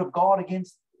the word of God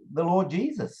against the Lord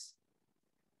Jesus.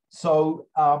 So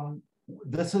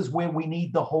this is where we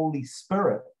need the Holy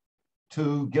Spirit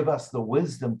to give us the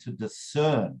wisdom to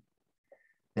discern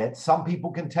that some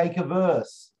people can take a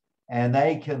verse and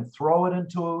they can throw it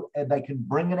into, and they can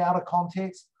bring it out of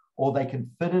context, or they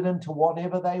can fit it into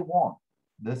whatever they want.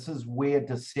 This is where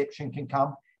deception can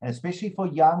come, and especially for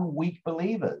young, weak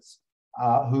believers.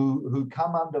 who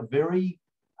come under very,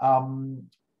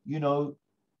 you know,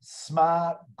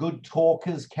 smart, good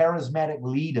talkers, charismatic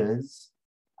leaders,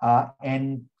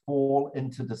 and fall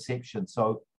into deception.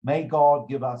 So may God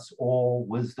give us all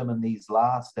wisdom in these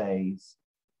last days.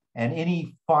 And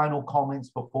any final comments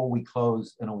before we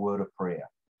close in a word of prayer?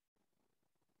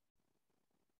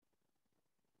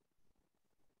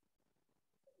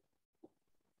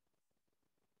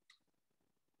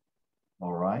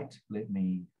 All right, let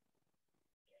me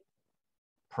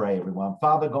pray, everyone.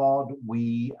 Father God,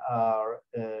 we are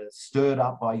stirred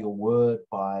up by your word,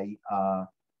 by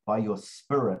your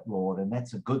spirit, Lord, and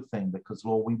that's a good thing because,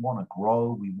 Lord, we want to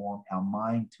grow. We want our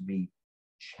mind to be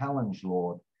challenged,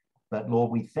 Lord. But,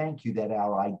 Lord, we thank you that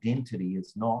our identity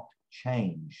is not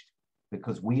changed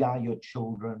because we are your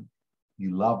children.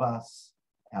 You love us.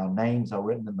 Our names are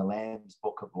written in the Lamb's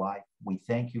Book of Life. We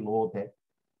thank you, Lord, that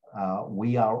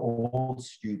we are all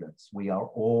students. We are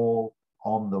all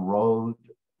on the road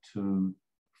to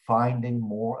finding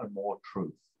more and more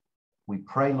truth. We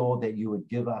pray, Lord, that you would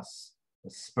give us a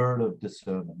spirit of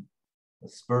discernment, a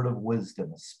spirit of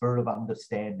wisdom, a spirit of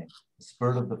understanding, a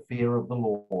spirit of the fear of the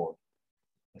Lord,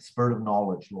 a spirit of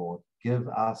knowledge, Lord. Give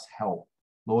us help.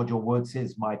 Lord, your word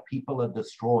says, my people are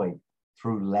destroyed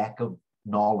through lack of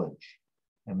knowledge.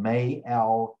 And may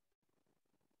our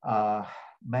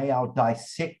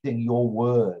dissecting your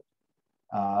word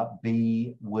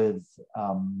be with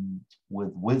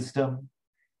wisdom.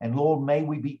 And Lord, may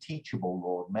we be teachable,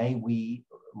 Lord. May we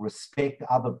respect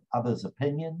others'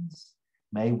 opinions.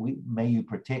 May you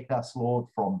protect us, Lord,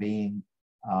 from being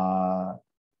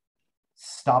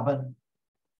stubborn.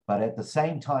 But at the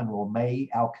same time, Lord, may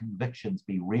our convictions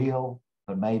be real,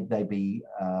 but may they be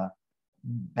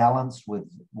balanced with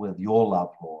your love,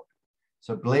 Lord.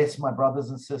 So bless my brothers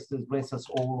and sisters, bless us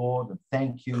all, Lord, and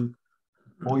thank you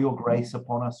for your grace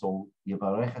upon us all.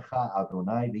 Yevarechecha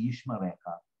Adonai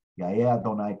v'yishmerecha, Ya'eh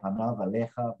Adonai panav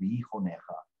alecha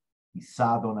v'yichonecha,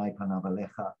 Yisa Adonai panav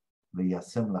alecha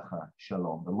v'yasem lecha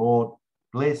shalom. The Lord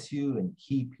bless you and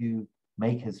keep you,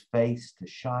 make his face to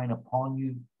shine upon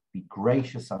you, be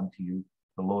gracious unto you.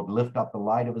 The Lord lift up the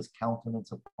light of his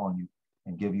countenance upon you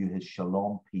and give you his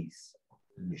shalom peace.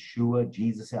 In Yeshua,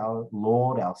 Jesus, our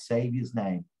Lord, our Savior's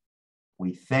name,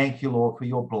 we thank you, Lord, for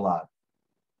your blood.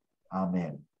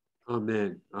 Amen.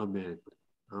 Amen. Amen.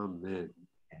 Amen.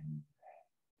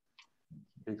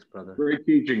 Thanks, brother. Great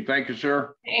teaching. Thank you,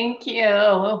 sir. Thank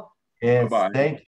you. Yes, Bye-bye. thank you.